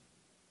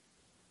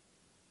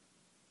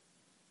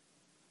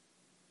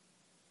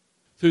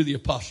 Through the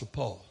Apostle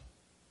Paul.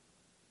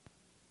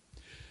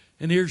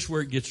 And here's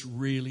where it gets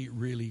really,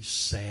 really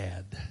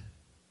sad.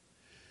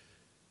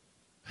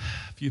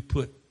 If you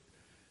put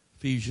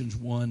Ephesians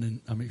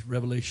 1 and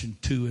Revelation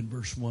 2 and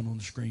verse 1 on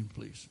the screen,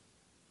 please.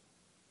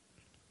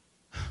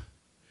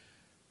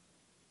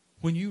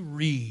 When you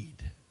read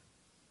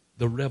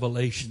the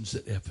revelations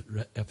that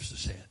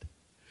Ephesus had,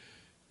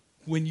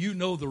 when you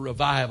know the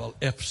revival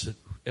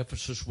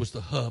Ephesus was the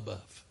hub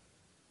of,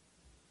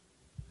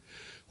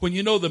 when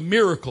you know the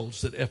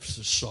miracles that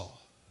Ephesus saw,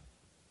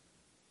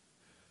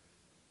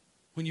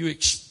 when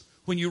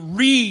you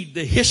read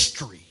the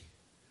history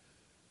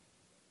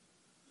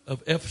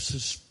of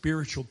Ephesus'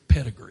 spiritual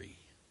pedigree,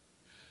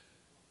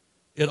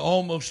 it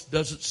almost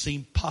doesn't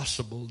seem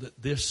possible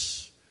that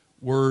this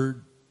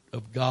word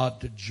of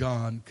God to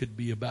John could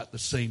be about the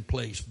same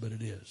place, but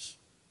it is.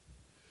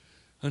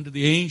 Unto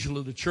the angel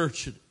of the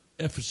church at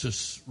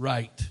Ephesus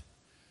write,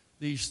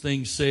 these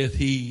things saith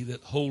he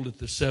that holdeth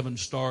the 7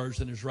 stars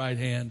in his right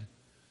hand,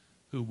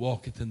 who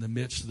walketh in the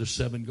midst of the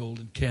 7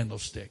 golden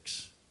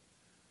candlesticks.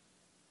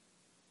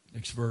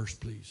 Next verse,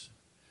 please.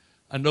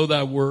 I know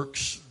thy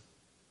works,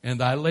 and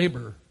thy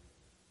labor,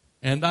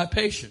 and thy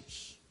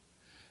patience,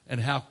 and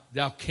how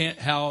thou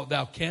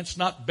canst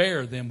not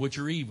bear them which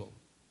are evil,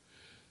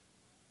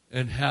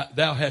 and how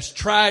thou hast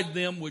tried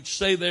them which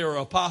say they are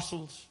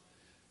apostles,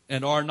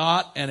 and are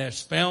not, and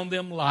hast found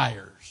them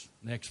liars.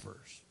 Next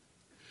verse.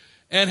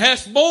 And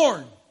hast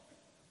borne,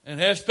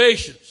 and hast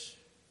patience,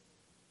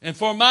 and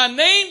for my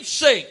name's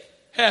sake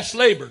hast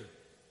labored,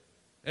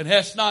 and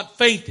hast not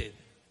fainted.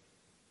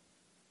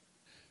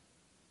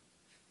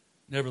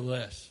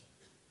 Nevertheless,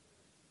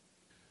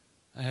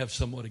 I have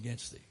somewhat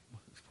against thee.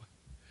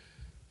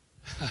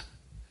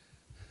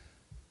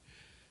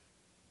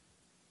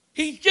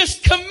 He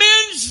just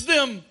commends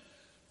them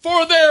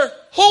for their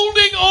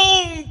holding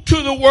on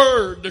to the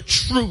word, the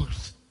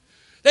truth.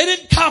 They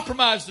didn't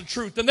compromise the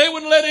truth, and they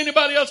wouldn't let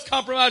anybody else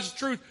compromise the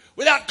truth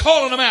without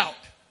calling them out.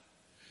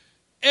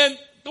 And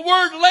the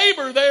word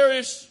labor there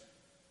is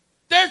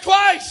there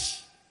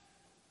twice.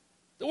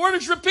 The word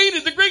is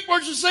repeated. The Greek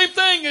word's the same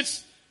thing.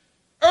 It's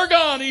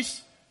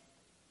ergon.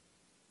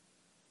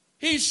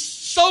 He's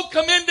so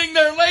commending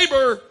their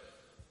labor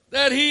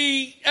that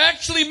he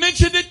actually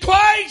mentioned it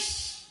twice.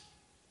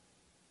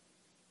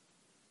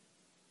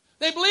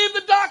 They believed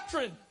the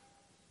doctrine.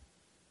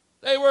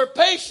 They were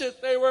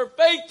patient. They were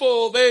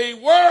faithful. They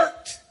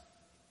worked.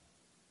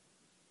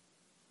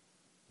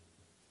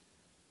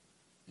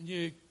 And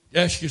you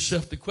ask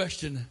yourself the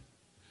question,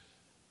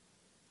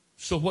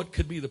 so what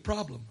could be the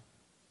problem?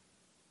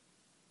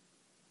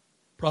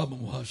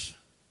 Problem was,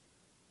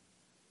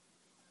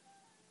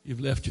 you've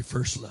left your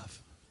first love.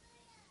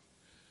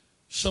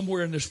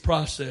 Somewhere in this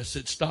process,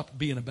 it stopped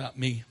being about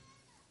me.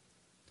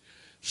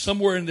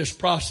 Somewhere in this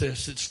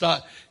process,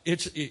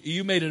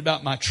 you made it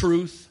about my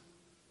truth.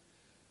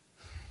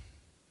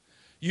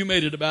 You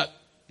made it about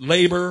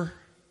labor.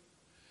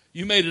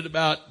 You made it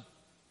about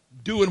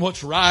doing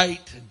what's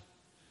right. And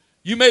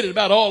you made it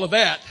about all of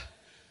that.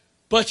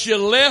 But you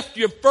left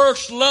your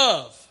first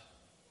love.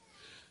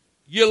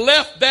 You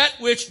left that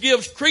which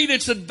gives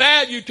credence and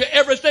value to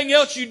everything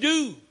else you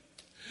do.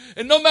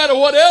 And no matter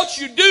what else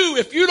you do,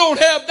 if you don't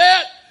have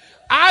that,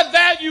 I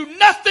value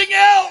nothing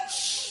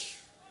else.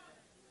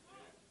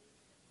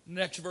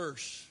 Next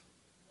verse.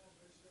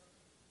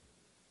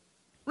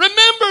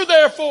 Remember,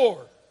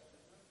 therefore.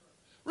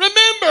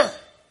 Remember.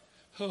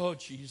 Oh,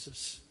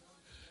 Jesus.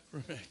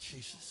 Remember,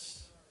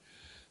 Jesus.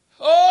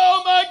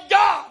 Oh, my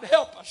God,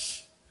 help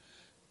us.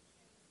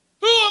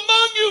 Who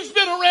among you has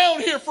been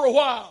around here for a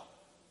while?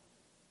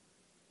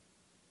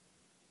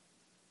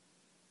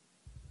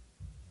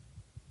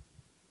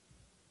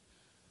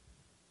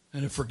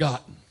 And have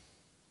forgotten.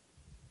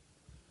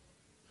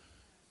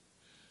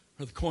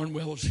 Brother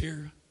Cornwell's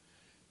here.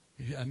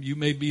 You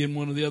may be in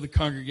one of the other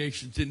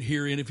congregations, didn't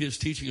hear any of his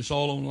teaching. It's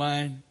all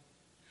online.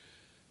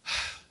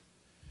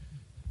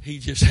 He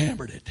just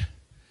hammered it.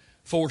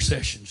 4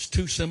 sessions,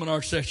 2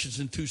 seminar sessions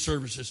and 2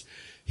 services.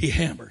 He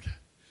hammered.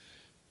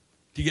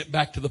 To get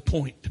back to the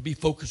point, to be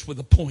focused with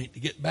a point, to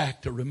get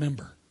back to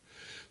remember.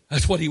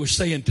 That's what he was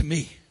saying to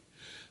me.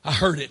 I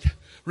heard it.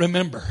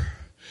 Remember,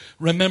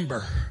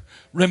 remember,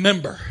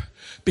 remember.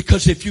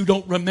 Because if you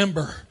don't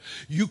remember,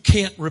 you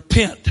can't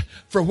repent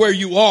for where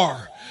you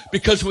are.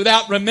 Because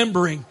without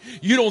remembering,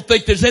 you don't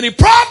think there's any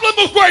problem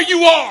with where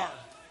you are.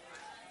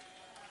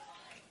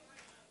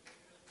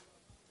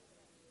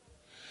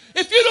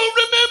 If you don't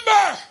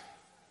remember,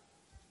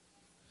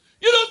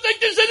 you don't think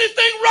there's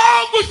anything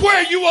wrong with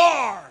where you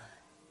are.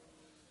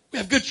 We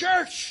have good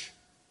church.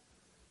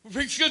 We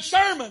preach good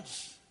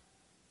sermons.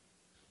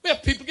 We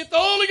have people get the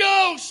Holy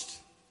Ghost.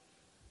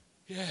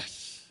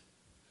 Yes.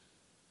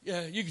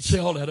 Yeah, you can say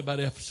all that about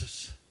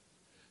Ephesus.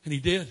 And he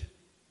did.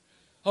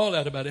 All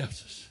that about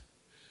Ephesus.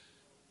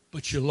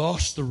 But you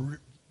lost the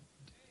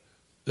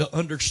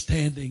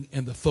understanding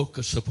and the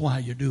focus of why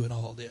you're doing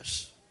all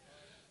this.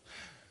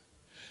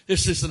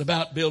 This isn't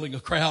about building a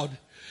crowd.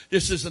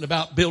 This isn't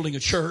about building a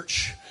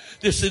church.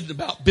 This isn't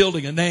about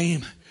building a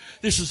name.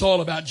 This is all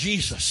about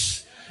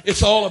Jesus.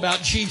 It's all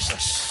about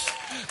Jesus.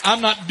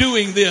 I'm not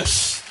doing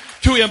this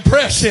to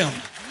impress him.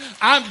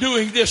 I'm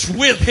doing this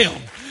with him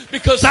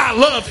because I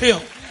love him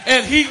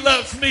and he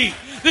loves me.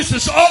 This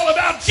is all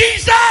about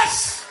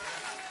Jesus.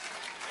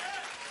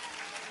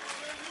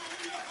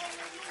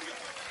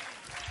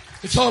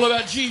 It's all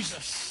about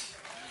Jesus.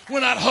 We're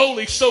not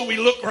holy so we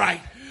look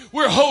right.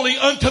 We're holy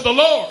unto the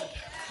Lord.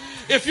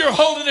 If your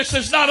holiness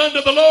is not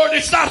unto the Lord,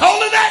 it's not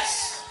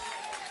holiness.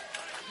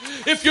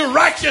 If your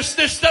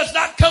righteousness does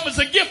not come as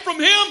a gift from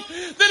him,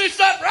 then it's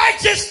not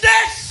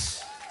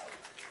righteousness.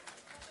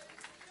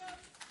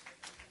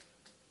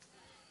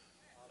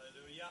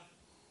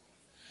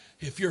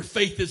 If your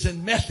faith is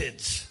in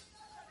methods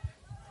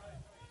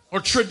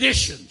or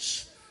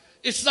traditions,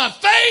 it's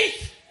not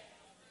faith.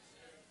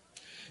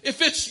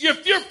 If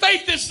your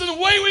faith is the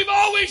way we've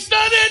always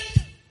done it,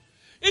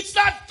 it's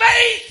not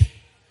faith.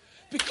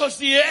 Because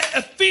the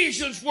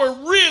Ephesians were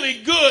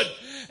really good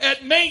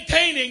at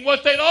maintaining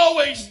what they'd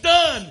always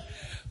done.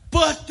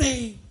 But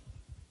they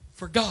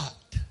forgot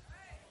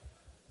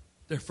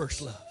their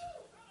first love.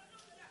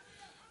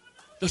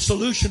 The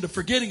solution to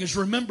forgetting is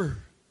remember.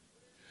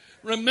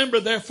 Remember,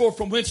 therefore,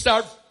 from whence thou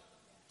art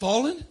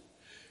fallen.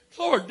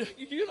 Lord,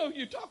 you know who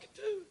you're talking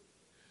to.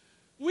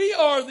 We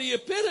are the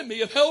epitome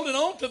of holding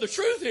on to the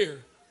truth here.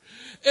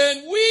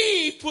 And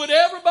we put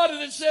everybody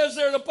that says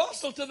they're an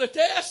apostle to the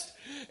test.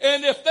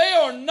 And if they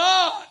are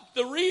not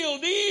the real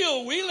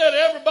deal, we let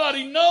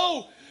everybody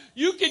know.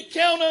 You can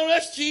count on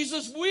us,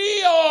 Jesus.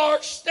 We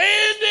are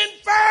standing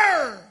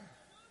firm.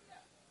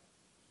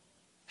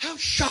 How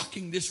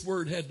shocking this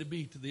word had to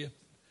be to the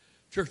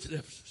church at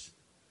Ephesus.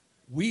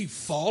 We've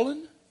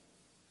fallen?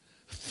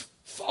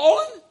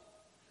 Fallen?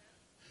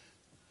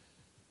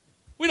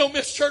 We don't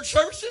miss church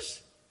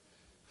services.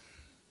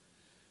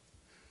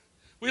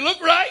 We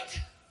look right.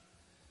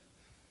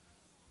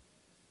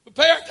 We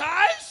pay our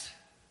tithes.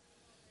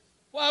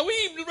 Why, we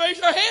even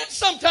raise our hands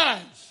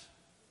sometimes.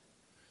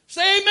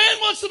 Say amen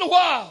once in a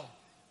while.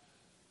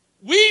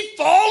 We've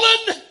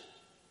fallen.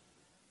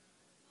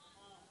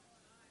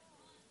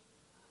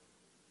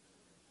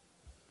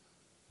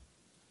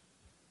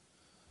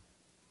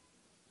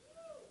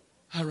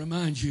 I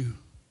remind you,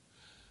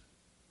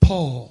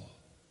 Paul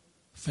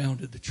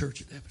founded the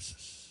church at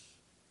Ephesus.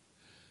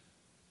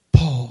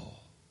 Paul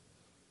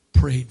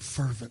prayed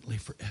fervently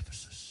for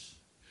Ephesus.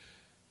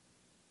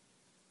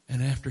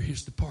 And after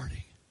his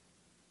departing,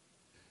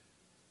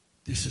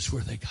 this is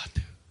where they got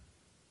to.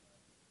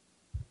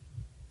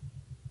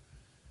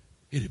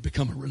 It had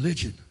become a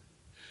religion.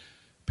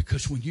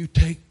 Because when you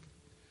take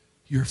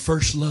your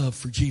first love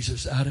for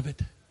Jesus out of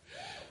it,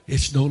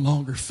 it's no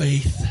longer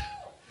faith.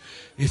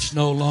 It's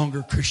no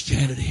longer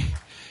Christianity.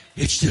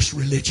 It's just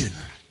religion.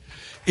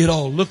 It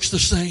all looks the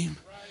same.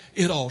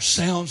 It all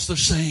sounds the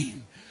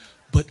same.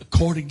 But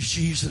according to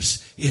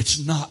Jesus,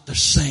 it's not the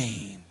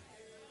same.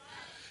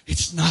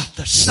 It's not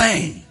the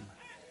same.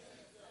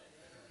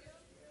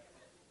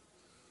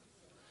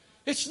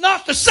 It's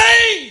not the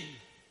same.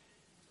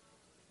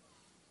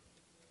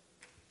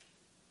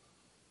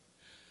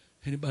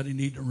 Anybody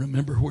need to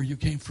remember where you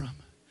came from?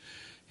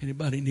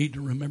 Anybody need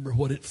to remember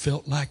what it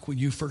felt like when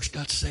you first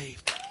got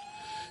saved?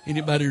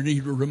 Anybody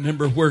need to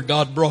remember where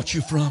God brought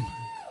you from?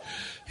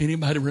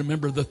 Anybody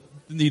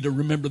need to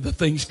remember the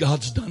things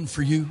God's done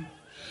for you?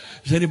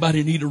 Does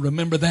anybody need to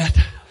remember that?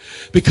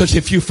 Because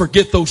if you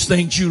forget those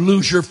things, you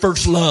lose your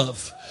first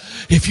love.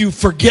 If you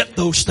forget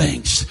those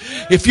things,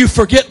 if you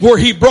forget where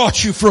He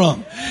brought you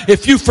from,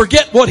 if you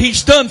forget what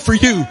He's done for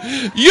you,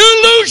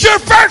 you lose your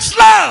first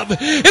love, and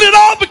it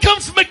all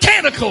becomes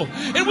mechanical,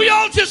 and we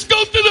all just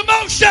go through the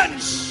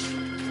motions.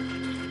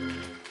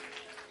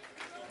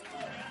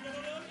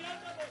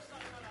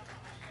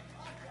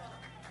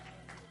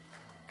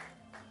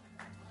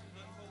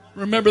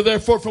 Remember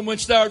therefore from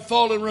whence thou art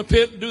fallen,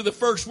 repent and do the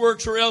first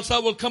works, or else I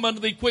will come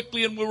unto thee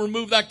quickly and will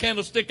remove thy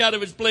candlestick out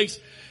of its place,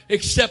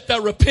 except thou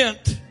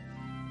repent.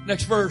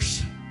 Next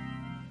verse.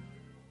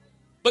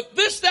 But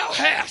this thou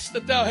hast,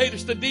 that thou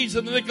hatest the deeds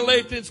of the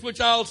Nicolaitans, which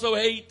I also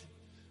hate.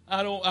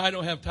 I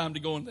don't have time to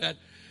go into that.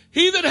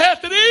 He that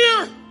hath an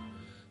ear,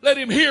 let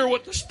him hear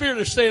what the Spirit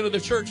is saying to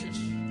the churches.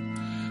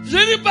 Does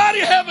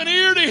anybody have an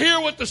ear to hear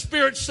what the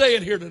Spirit's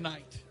saying here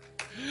tonight?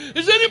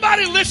 Is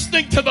anybody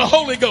listening to the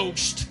Holy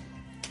Ghost?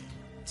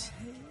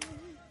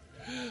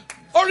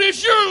 Or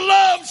is your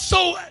love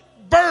so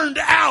burned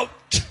out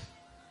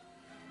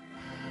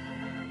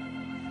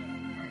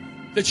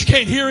that you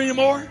can't hear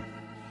anymore?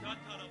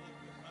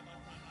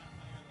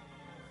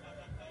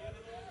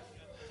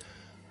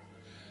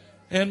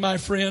 And my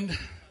friend,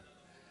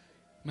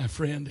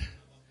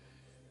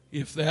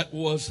 if that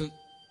wasn't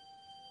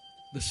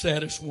the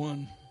saddest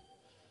one,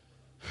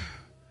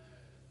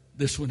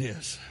 this one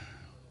is.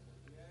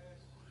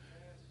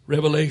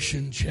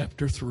 Revelation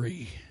chapter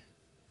 3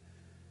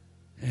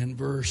 and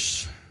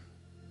verse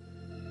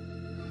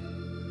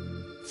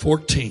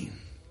 14.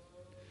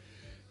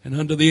 And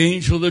unto the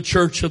angel of the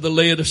church of the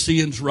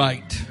Laodiceans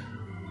write,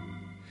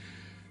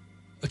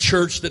 a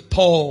church that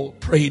Paul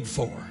prayed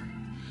for,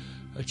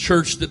 a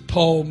church that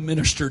Paul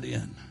ministered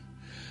in,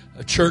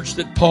 a church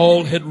that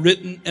Paul had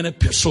written an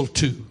epistle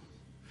to.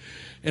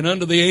 And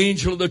unto the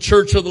angel of the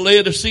church of the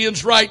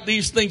Laodiceans write,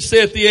 these things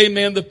saith the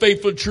Amen, the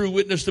faithful and true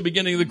witness, the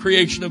beginning of the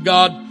creation of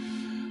God.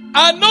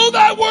 I know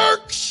thy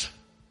works.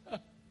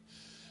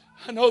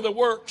 I know the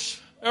works.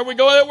 There we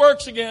go, that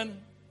works again.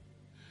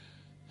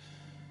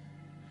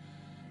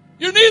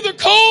 You're neither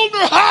cold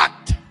nor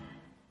hot.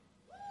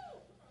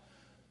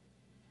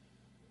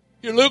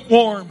 You're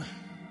lukewarm.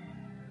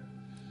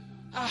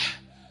 I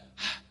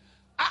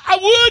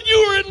would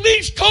you were at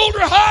least cold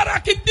or hot. I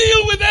can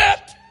deal with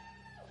that.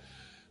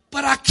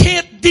 But I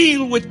can't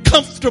deal with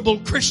comfortable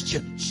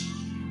Christians.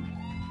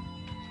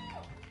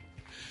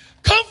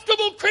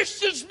 Comfortable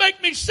Christians make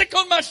me sick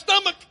on my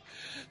stomach.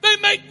 They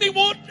make me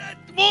want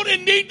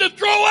and need to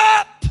throw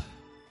up.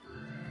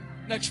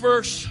 Next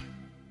verse.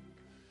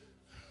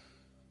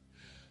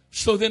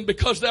 So then,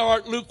 because thou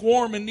art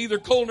lukewarm and neither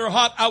cold nor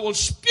hot, I will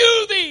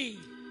spew thee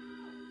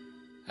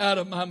out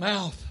of my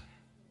mouth.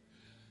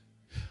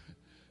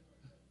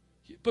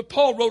 But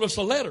Paul wrote us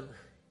a letter.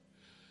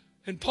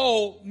 And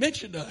Paul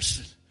mentioned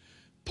us.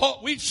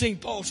 We'd seen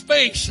Paul's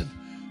face, and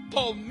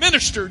Paul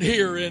ministered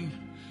here, and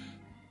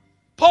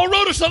Paul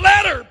wrote us a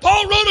letter.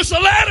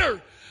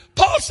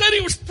 Paul said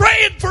he was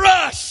praying for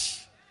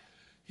us.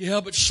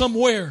 Yeah, but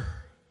somewhere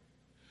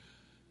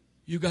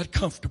you got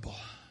comfortable.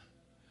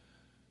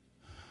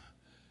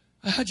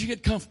 How'd you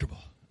get comfortable?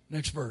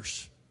 Next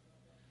verse.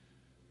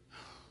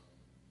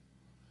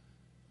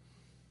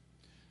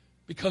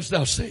 Because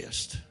thou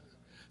sayest.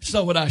 It's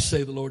not what I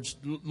say, the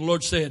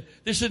Lord said.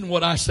 This isn't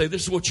what I say.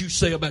 This is what you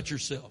say about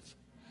yourself.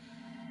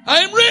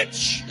 I am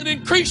rich and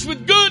increase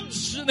with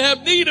goods and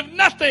have need of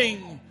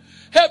nothing.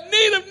 Have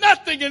need of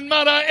nothing, and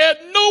might I add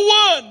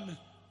no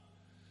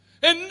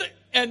one.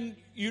 And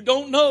you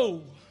don't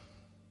know.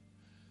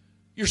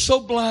 You're so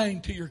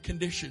blind to your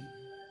condition.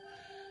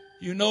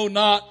 You know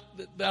not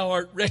that thou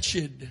art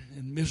wretched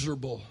and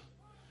miserable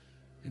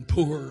and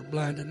poor,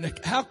 blind and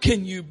naked. How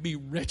can you be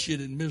wretched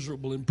and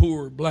miserable and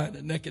poor, blind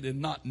and naked and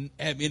not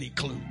have any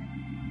clue?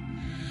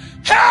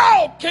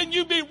 How can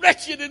you be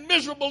wretched and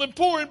miserable and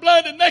poor and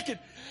blind and naked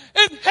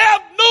and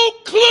have no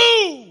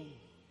clue?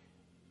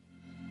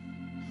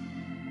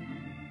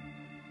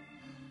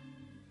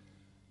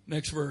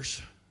 Next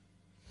verse.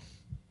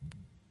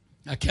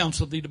 I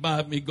counsel thee to buy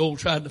of me gold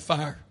tried in the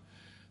fire,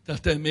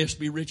 that thou mayest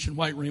be rich in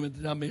white raiment,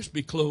 that thou mayest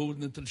be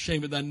clothed, and that the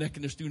shame of thy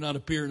nakedness do not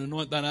appear, and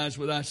anoint thine eyes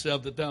with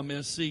thyself, that thou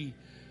mayest see.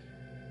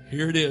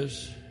 Here it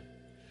is.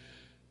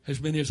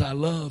 As many as I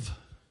love.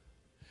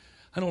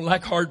 I don't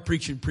like hard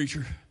preaching,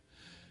 preacher.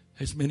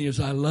 As many as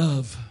I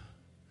love,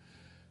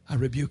 I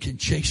rebuke and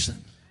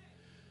chasten.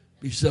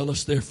 Be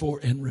zealous,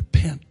 therefore, and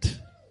repent.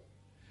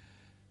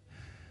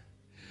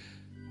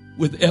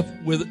 With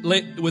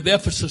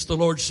Ephesus, the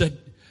Lord said,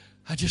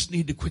 I just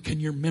need to quicken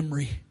your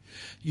memory.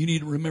 You need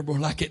to remember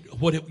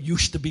what it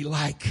used to be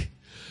like.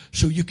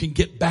 So you can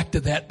get back to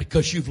that,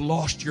 because you've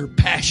lost your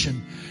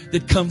passion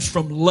that comes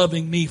from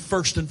loving me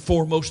first and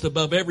foremost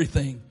above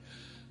everything.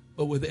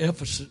 But with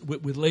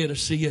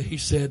Laodicea, he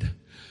said,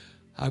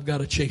 I've got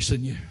to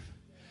chasten you.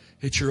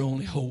 It's your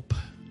only hope.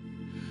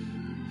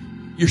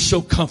 You're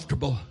so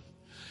comfortable.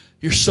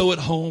 You're so at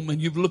home, and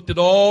you've looked at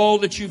all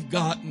that you've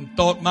got and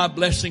thought my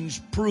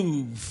blessings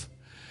prove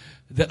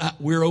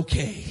that we're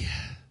okay.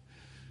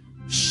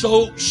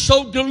 So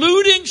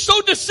deluding,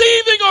 so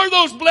deceiving are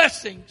those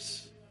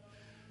blessings.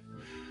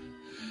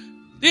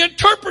 The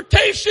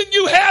interpretation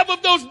you have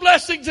of those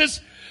blessings is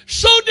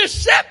so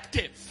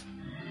deceptive.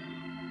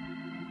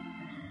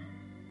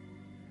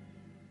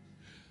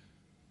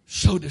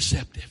 So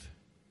deceptive.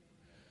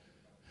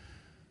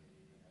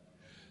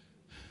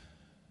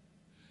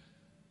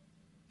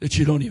 That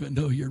you don't even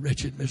know you're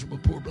wretched, miserable,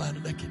 poor, blind,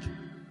 and naked.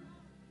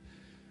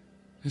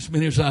 As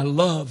many as I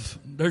love,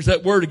 there's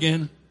that word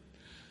again.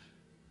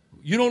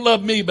 You don't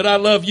love me, but I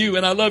love you,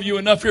 and I love you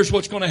enough. Here's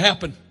what's going to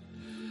happen.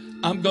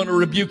 I'm going to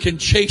rebuke and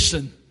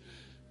chasten.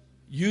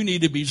 You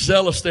need to be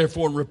zealous,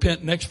 therefore, and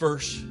repent. Next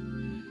verse.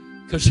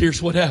 Because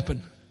here's what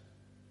happened.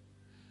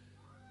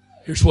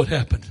 Here's what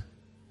happened.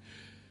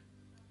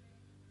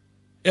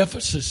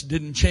 Ephesus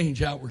didn't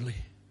change outwardly.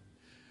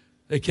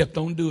 They kept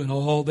on doing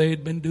all they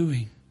had been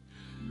doing.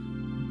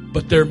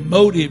 But their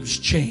motives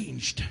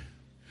changed.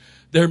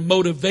 Their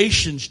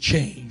motivations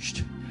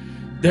changed.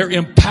 Their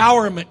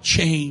empowerment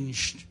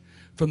changed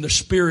from the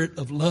spirit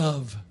of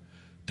love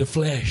to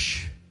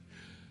flesh.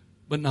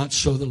 But not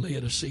so the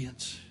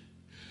Laodiceans.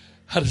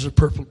 How does a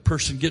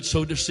person get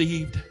so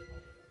deceived?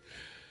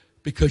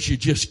 Because you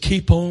just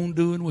keep on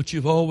doing what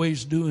you've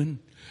always doing,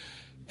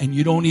 and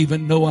you don't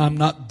even know I'm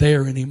not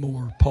there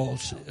anymore.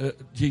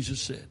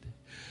 Jesus said,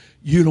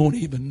 you don't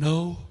even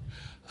know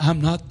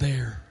I'm not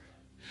there.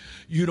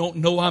 You don't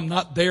know I'm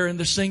not there in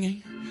the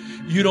singing.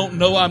 You don't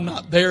know I'm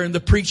not there in the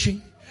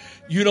preaching.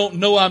 You don't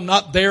know I'm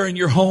not there in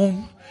your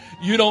home.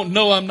 You don't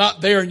know I'm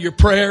not there in your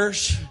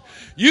prayers.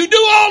 You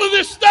do all of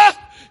this stuff.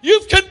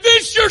 You've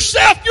convinced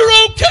yourself you're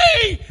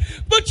okay,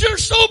 but you're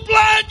so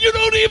blind you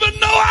don't even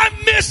know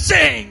I'm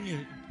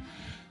missing.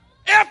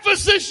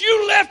 Ephesus,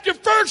 you left your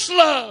first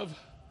love.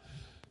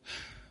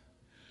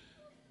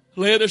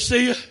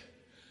 Laodicea,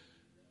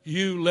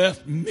 you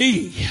left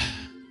me.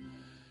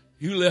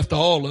 You left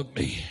all of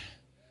me.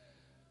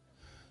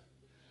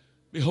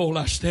 Behold,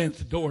 I stand at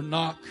the door and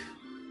knock.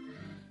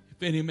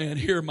 If any man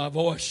hear my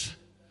voice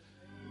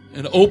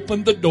and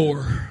open the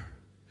door,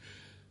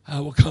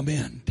 I will come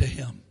in to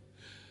him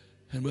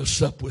and will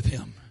sup with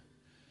him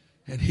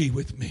and he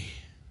with me.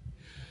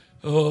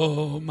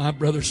 Oh, my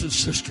brothers and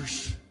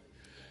sisters,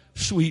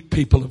 sweet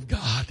people of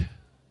God,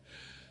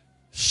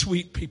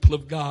 sweet people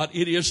of God,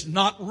 it is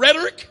not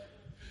rhetoric.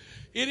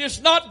 It is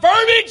not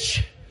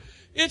verbiage.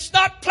 It's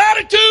not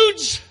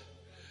platitudes.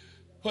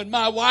 When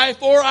my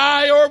wife or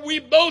I or we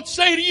both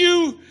say to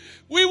you,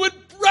 we would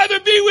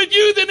rather be with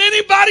you than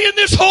anybody in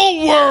this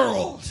whole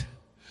world.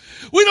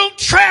 We don't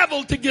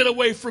travel to get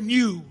away from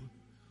you.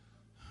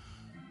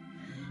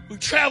 We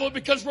travel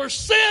because we're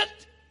sent.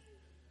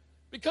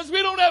 Because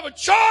we don't have a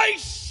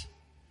choice.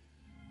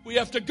 We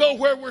have to go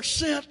where we're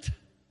sent.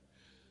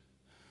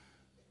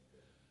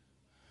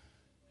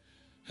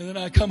 And then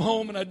I come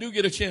home and I do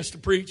get a chance to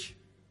preach.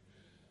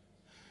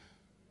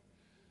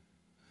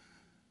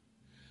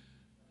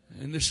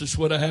 And this is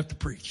what I have to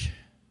preach.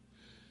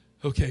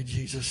 Okay,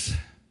 Jesus,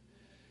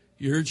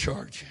 you're in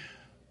charge.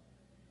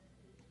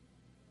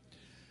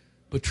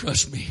 But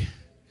trust me,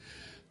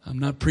 I'm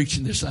not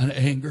preaching this out of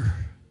anger.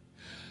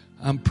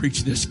 I'm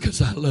preaching this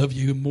because I love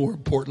you. More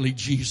importantly,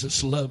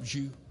 Jesus loves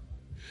you.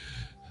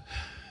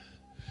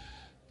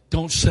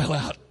 Don't sell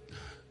out.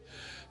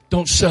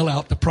 Don't sell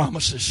out the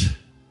promises.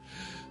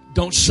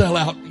 Don't sell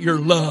out your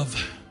love.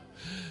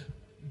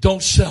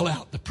 Don't sell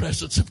out the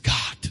presence of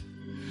God.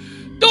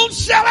 Don't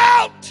sell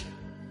out.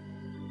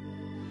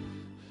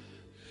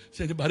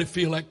 Does anybody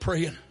feel like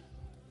praying?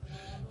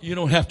 You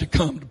don't have to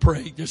come to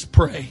pray. Just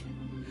pray.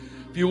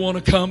 If you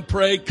want to come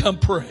pray, come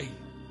pray.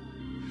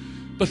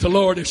 But the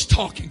Lord is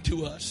talking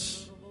to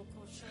us.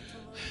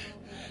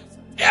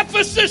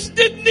 Ephesus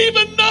didn't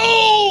even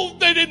know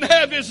they didn't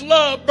have His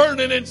love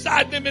burning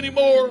inside them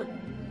anymore.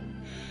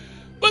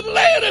 But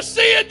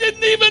Laodicea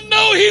didn't even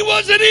know He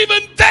wasn't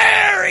even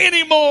there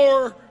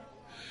anymore.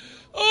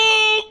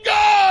 Oh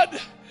God.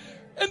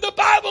 And the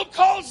Bible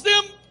calls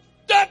them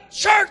the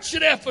church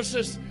at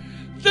Ephesus.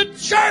 The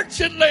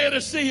church at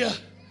Laodicea.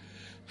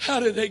 How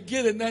did they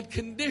get in that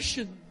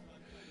condition?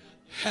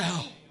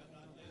 How?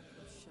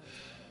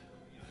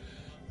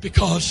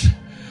 Because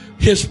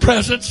His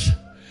presence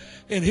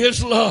and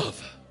His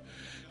love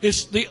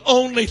is the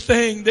only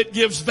thing that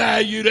gives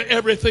value to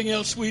everything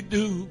else we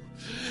do.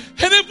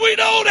 And if we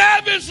don't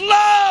have His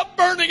love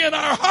burning in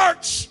our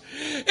hearts,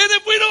 and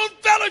if we don't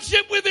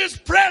fellowship with His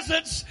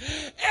presence,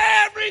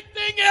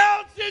 everything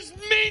else is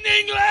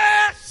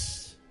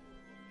meaningless.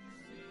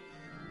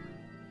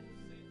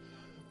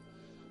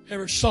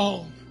 Every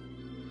song,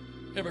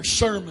 every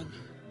sermon,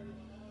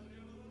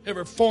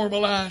 Every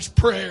formalized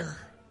prayer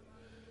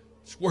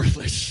is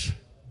worthless.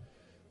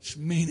 It's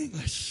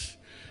meaningless.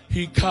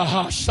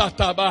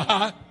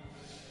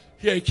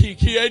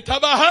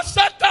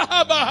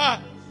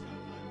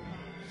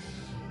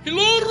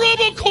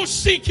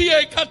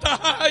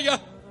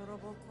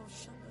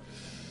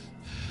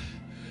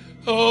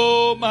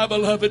 Oh, my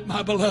beloved,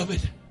 my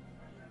beloved.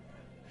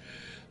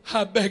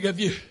 I beg of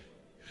you.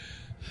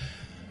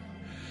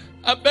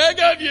 I beg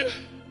of you.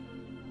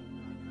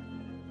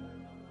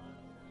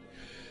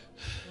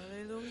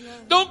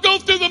 Don't go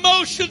through the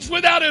motions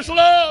without His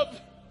love.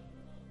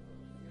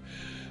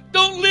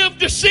 Don't live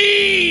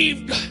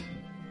deceived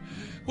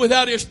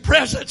without His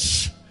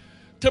presence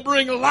to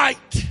bring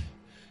light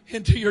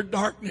into your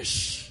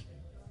darkness.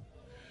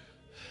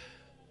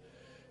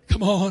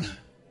 Come on.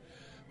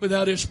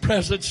 Without His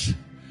presence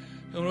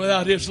and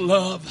without His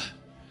love,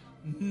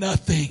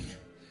 nothing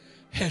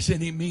has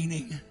any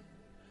meaning.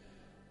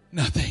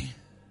 Nothing.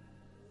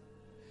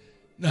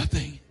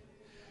 Nothing.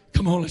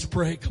 Come on, let's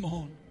pray. Come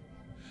on.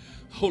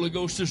 Holy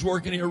Ghost is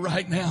working here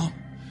right now.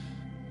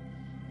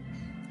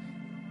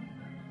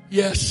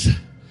 Yes,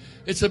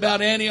 it's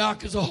about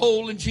Antioch as a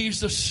whole in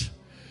Jesus.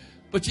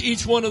 But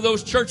each one of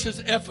those churches,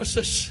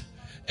 Ephesus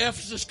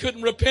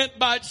couldn't repent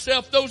by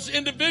itself. Those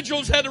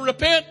individuals had to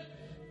repent.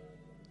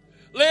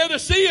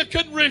 Laodicea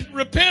couldn't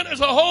repent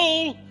as a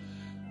whole.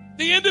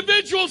 The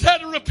individuals had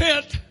to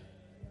repent.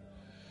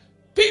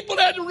 People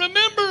had to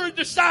remember and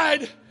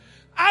decide,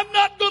 I'm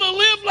not going to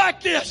live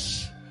like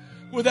this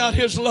without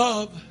His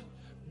love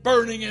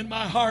burning in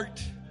my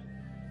heart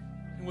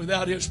and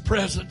without His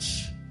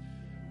presence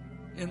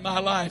in my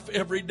life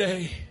every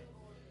day.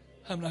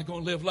 I'm not going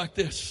to live like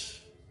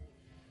this.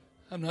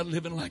 I'm not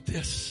living like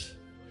this.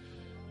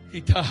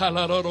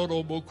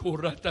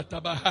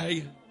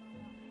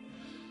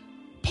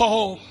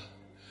 Paul,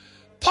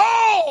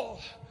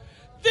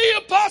 the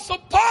Apostle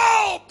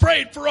Paul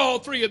prayed for all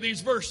three of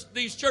these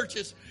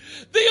churches.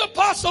 The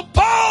Apostle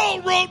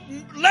Paul wrote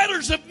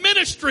letters of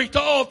ministry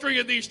to all three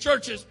of these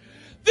churches.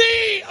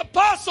 The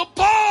Apostle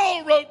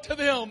Paul wrote to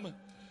them.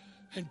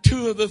 And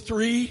two of the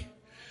three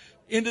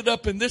ended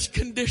up in this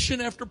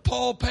condition after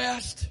Paul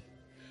passed.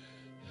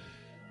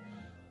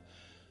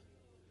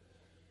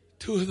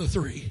 Two of the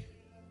three.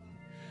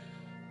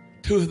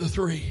 If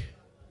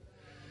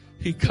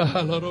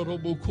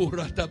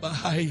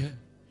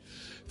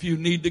you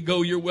need to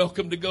go, you're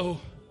welcome to go.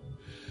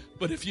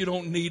 But if you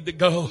don't need to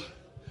go,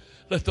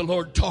 let the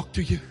Lord talk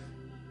to you.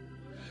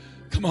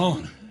 Come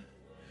on.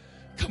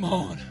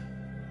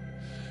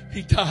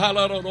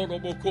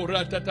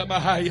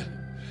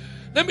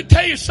 Let me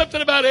tell you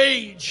something about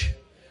age.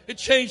 It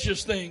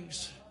changes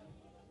things.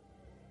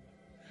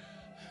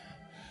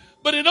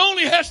 But it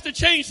only has to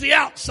change the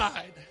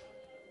outside.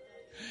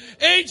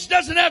 Age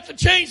doesn't have to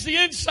change the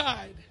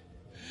inside.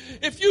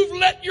 If you've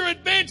let your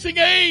advancing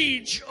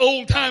age,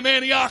 old-time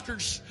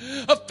Antiochers,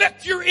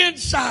 affect your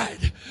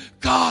inside,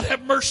 God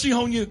have mercy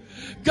on you.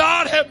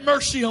 God have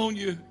mercy on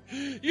you.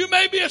 You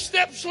may be a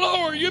step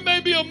slower. You may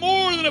be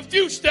more than a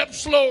few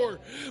steps slower.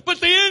 But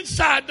the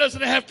inside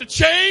doesn't have to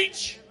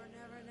change.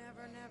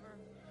 Never.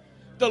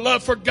 The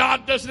love for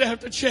God doesn't have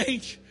to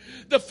change.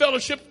 The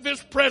fellowship of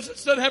His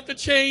presence doesn't have to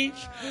change.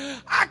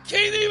 I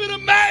can't even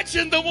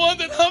imagine the one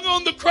that hung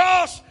on the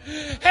cross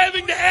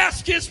having to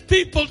ask His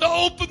people to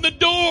open the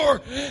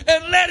door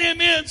and let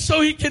Him in so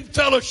He can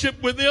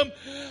fellowship with them.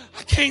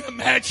 I can't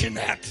imagine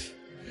that.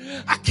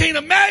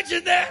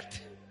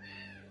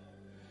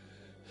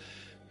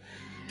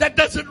 That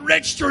doesn't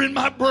register in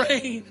my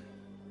brain.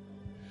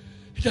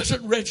 It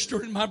doesn't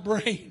register in my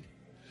brain.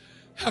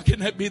 How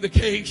can that be the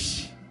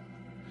case?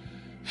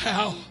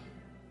 How?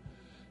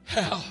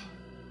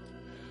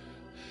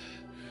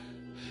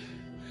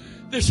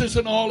 This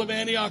isn't all of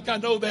Antioch, I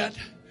know that.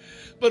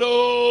 But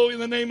in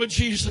the name of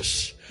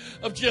Jesus,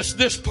 of just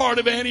this part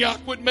of Antioch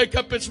would make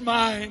up its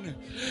mind.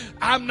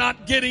 I'm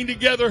not getting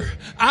together.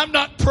 I'm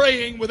not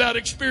praying without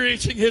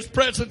experiencing His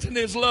presence and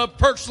His love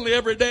personally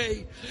every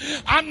day.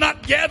 I'm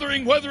not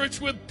gathering, whether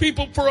it's with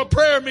people for a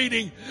prayer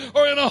meeting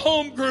or in a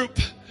home group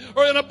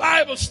or in a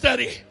Bible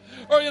study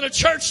or in a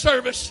church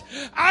service.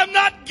 I'm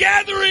not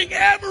gathering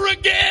ever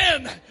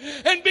again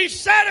and be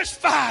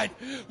satisfied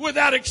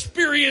without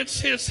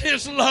experiencing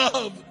His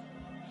love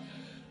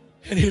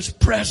and His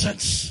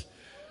presence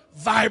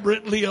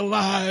vibrantly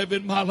alive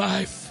in my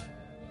life.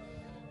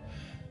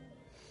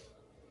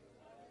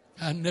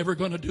 I'm never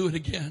going to do it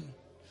again.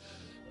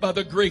 By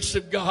the grace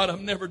of God,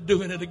 I'm never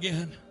doing it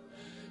again.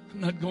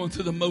 I'm not going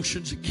through the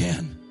motions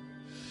again.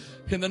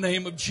 In the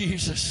name of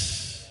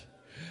Jesus.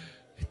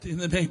 In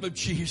the name of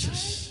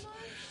Jesus.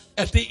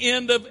 At the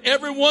end of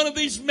every one of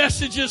these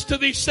messages to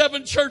these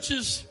 7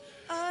 churches,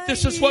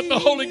 this is what the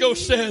Holy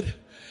Ghost said.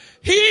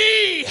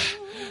 He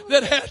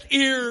that hath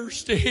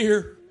ears to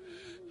hear,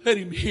 let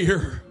him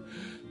hear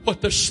what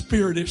the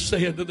Spirit is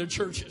saying to the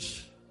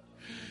churches.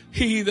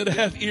 He that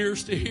hath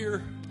ears to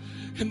hear,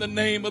 in the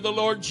name of the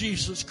Lord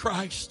Jesus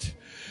Christ.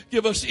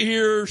 Give us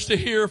ears to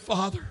hear,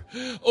 Father.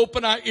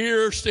 Open our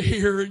ears to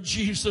hear in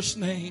Jesus'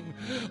 name.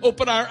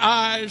 Open our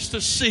eyes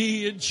to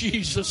see in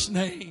Jesus'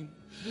 name.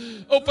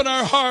 Open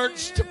our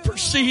hearts to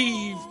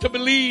perceive, to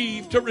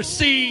believe, to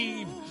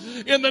receive.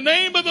 In the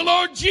name of the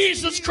Lord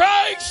Jesus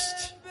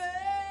Christ.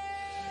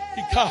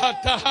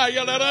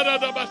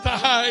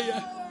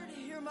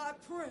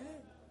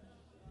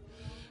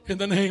 In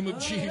the name of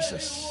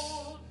Jesus.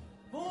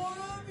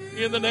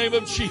 In the name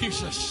of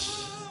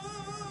Jesus.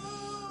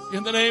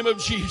 In the name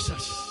of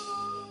Jesus.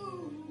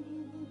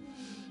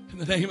 In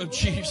the name of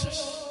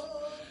Jesus.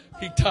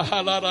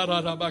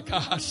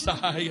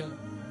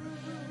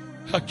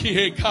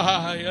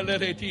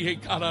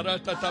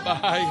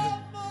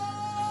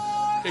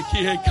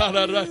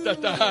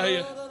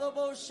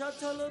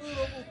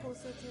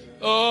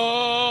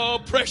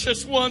 Oh,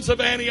 precious ones of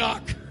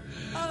Antioch,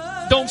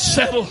 don't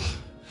settle.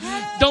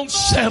 Don't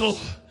settle.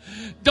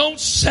 Don't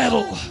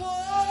settle.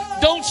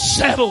 Don't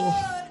settle.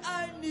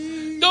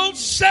 Don't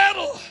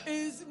settle.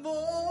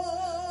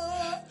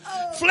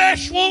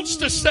 Flesh wants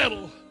to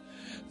settle.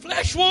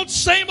 Flesh wants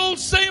same old,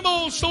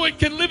 so it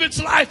can live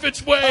its life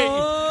its way.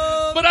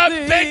 But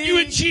I beg you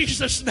in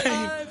Jesus'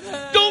 name,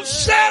 don't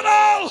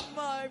settle.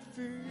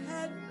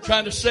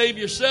 Trying to save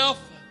yourself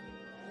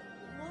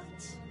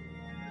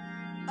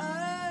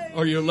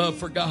or your love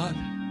for God,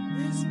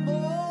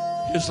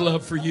 His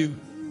love for you.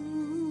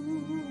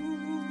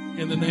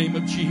 In the name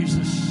of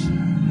Jesus.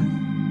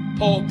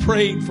 Paul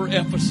prayed for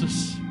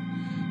Ephesus.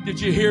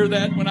 Did you hear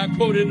that when I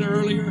quoted it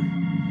earlier?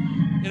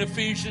 In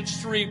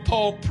Ephesians 3,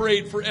 Paul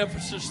prayed for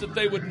Ephesus that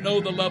they would know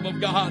the love of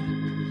God.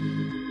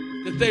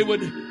 That they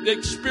would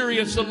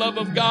experience the love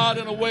of God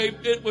in a way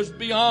it was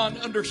beyond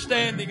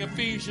understanding.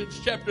 Ephesians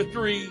chapter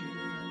 3,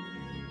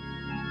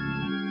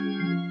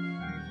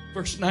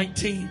 verse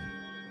 19.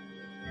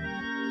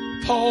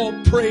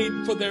 Paul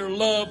prayed for their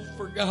love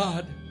for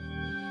God.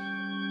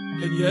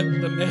 And yet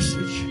the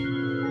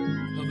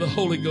message of the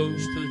Holy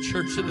Ghost to the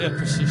church at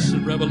Ephesus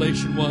in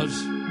Revelation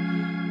was,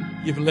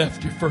 you've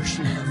left your first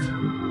love.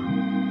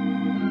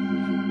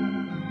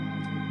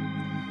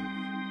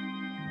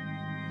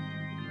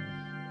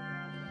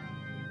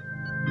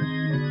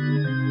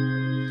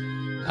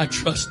 I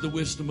trust the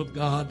wisdom of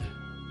God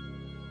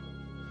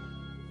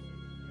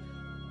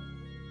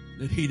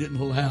that He didn't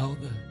allow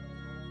the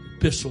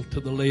epistle to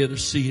the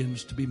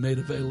Laodiceans to be made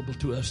available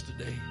to us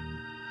today.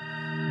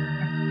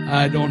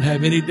 I don't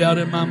have any doubt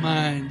in my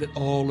mind that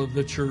all of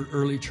the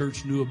early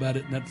church knew about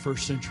it in that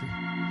first century.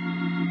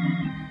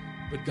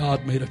 But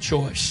God made a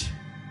choice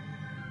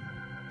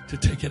to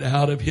take it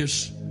out of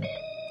His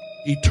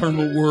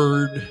eternal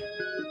word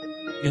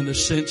in the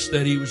sense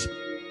that He was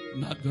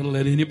not going to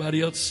let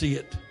anybody else see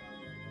it.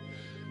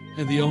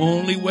 And the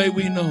only way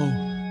we know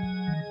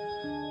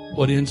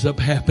what ends up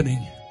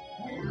happening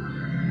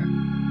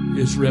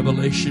is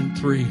Revelation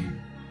 3.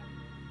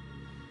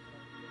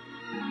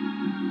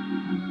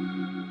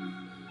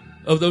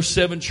 Of those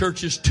 7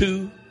 churches,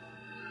 2,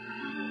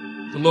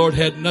 the Lord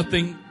had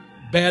nothing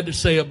bad to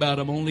say about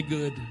them, only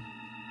good.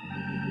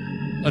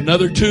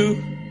 Another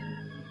 2,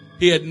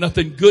 He had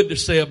nothing good to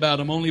say about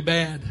them, only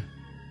bad.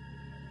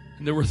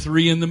 And there were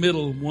 3 in the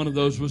middle. One of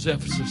those was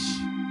Ephesus.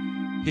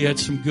 He had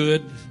some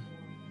good.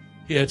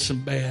 He had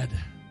some bad.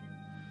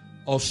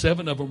 All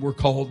 7 of them were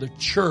called the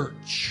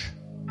church.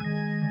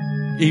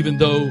 Even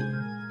though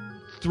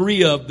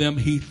 3 of them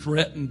He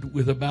threatened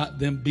with about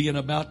them being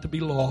about to be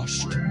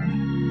lost.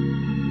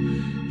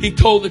 He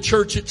told the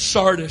church at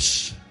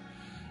Sardis,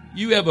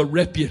 you have a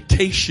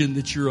reputation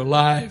that you're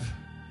alive,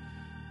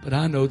 but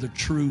I know the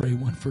true. Pray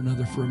one for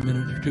another for a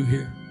minute or two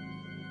here.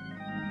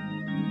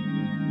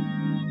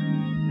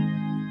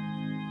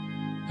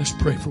 Let's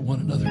pray for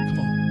one another. Come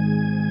on.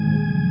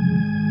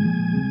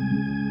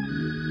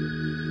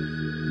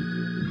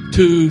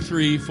 2,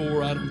 3,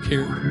 4, I don't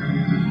care.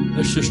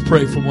 Let's just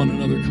pray for one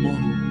another. Come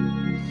on.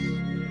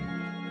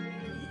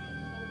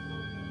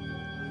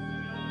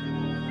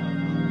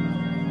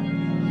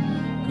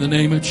 In the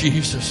name of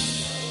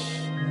Jesus.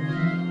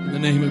 In the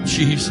name of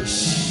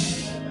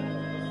Jesus.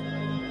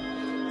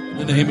 In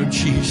the name of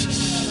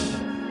Jesus.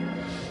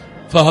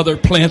 Father,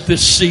 plant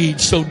this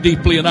seed so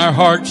deeply in our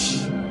hearts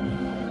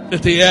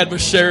that the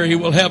adversary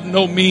will have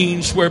no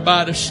means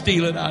whereby to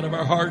steal it out of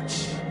our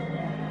hearts.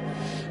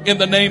 In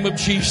the name of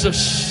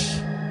Jesus.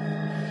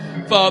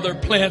 Father,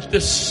 plant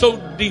this so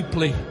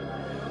deeply,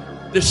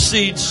 this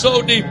seed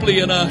so deeply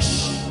in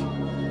us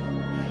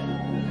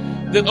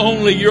that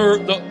only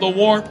the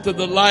warmth of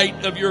the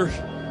light of your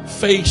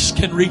face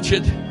can reach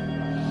it,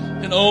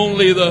 and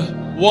only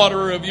the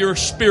water of your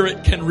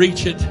spirit can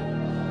reach it,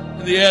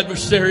 and the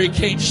adversary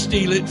can't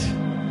steal it.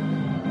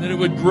 That it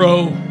would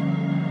grow,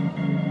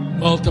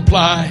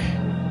 multiply,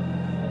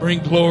 bring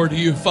glory to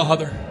you,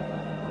 Father.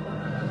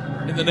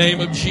 In the name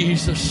of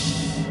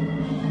Jesus,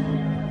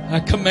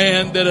 I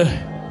command that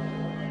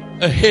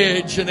a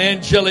hedge, an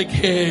angelic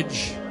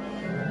hedge,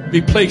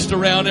 be placed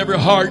around every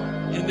heart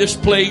in this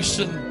place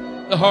and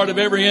the heart of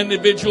every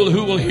individual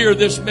who will hear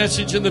this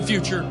message in the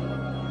future.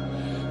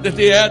 That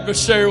the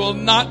adversary will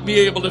not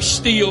be able to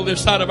steal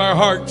this out of our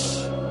hearts.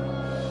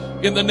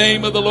 In the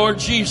name of the Lord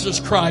Jesus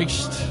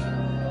Christ.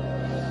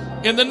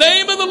 In the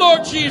name of the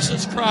Lord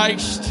Jesus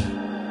Christ.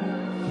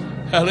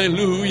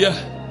 Hallelujah.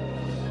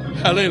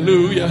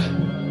 Hallelujah.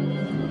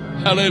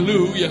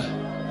 Hallelujah.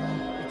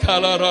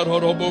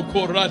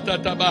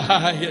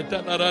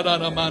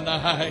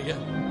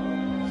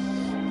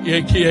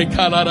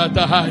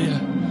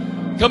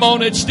 Come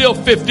on, it's still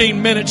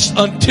 15 minutes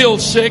until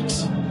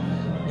 6.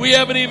 We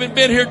haven't even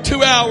been here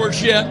 2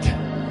 hours yet.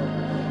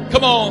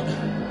 Come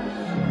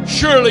on.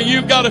 Surely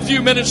you've got a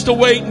few minutes to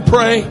wait and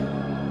pray.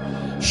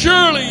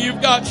 Surely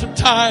you've got some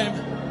time.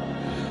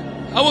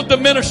 I want the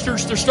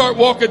ministers to start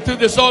walking through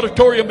this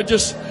auditorium and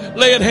just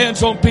laying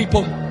hands on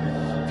people.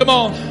 Come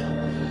on.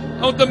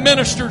 I want the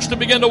ministers to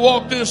begin to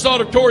walk through this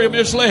auditorium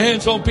and just lay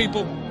hands on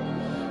people.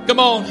 Come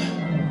on.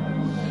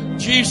 In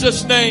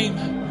Jesus' name.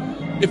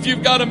 If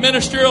you've got a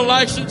ministerial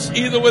license,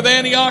 either with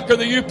Antioch or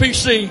the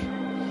UPC,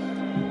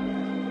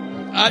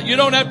 you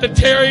don't have to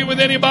tarry with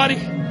anybody.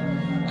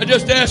 I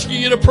just ask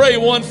you to pray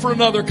one for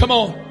another. Come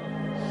on.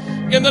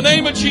 In the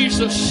name of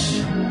Jesus.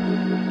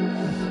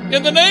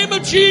 In the name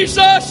of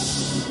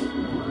Jesus.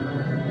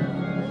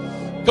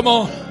 Come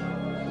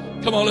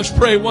on. Come on, let's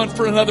pray one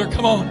for another.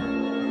 Come on.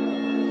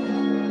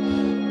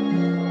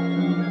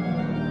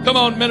 Come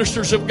on,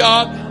 ministers of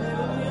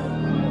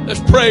God.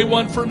 Let's pray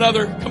one for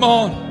another. Come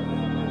on.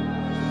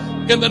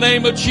 In the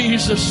name of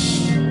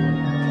Jesus.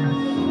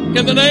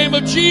 In the name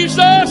of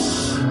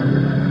Jesus.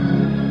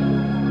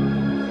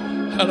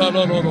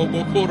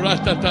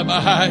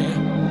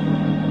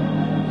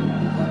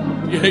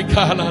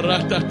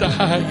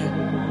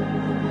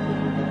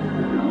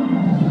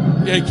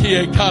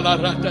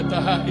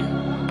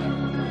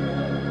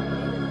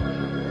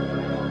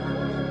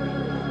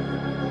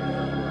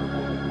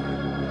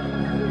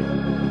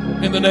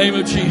 In the name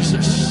of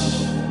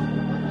Jesus.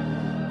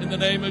 In the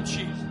name of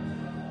Jesus.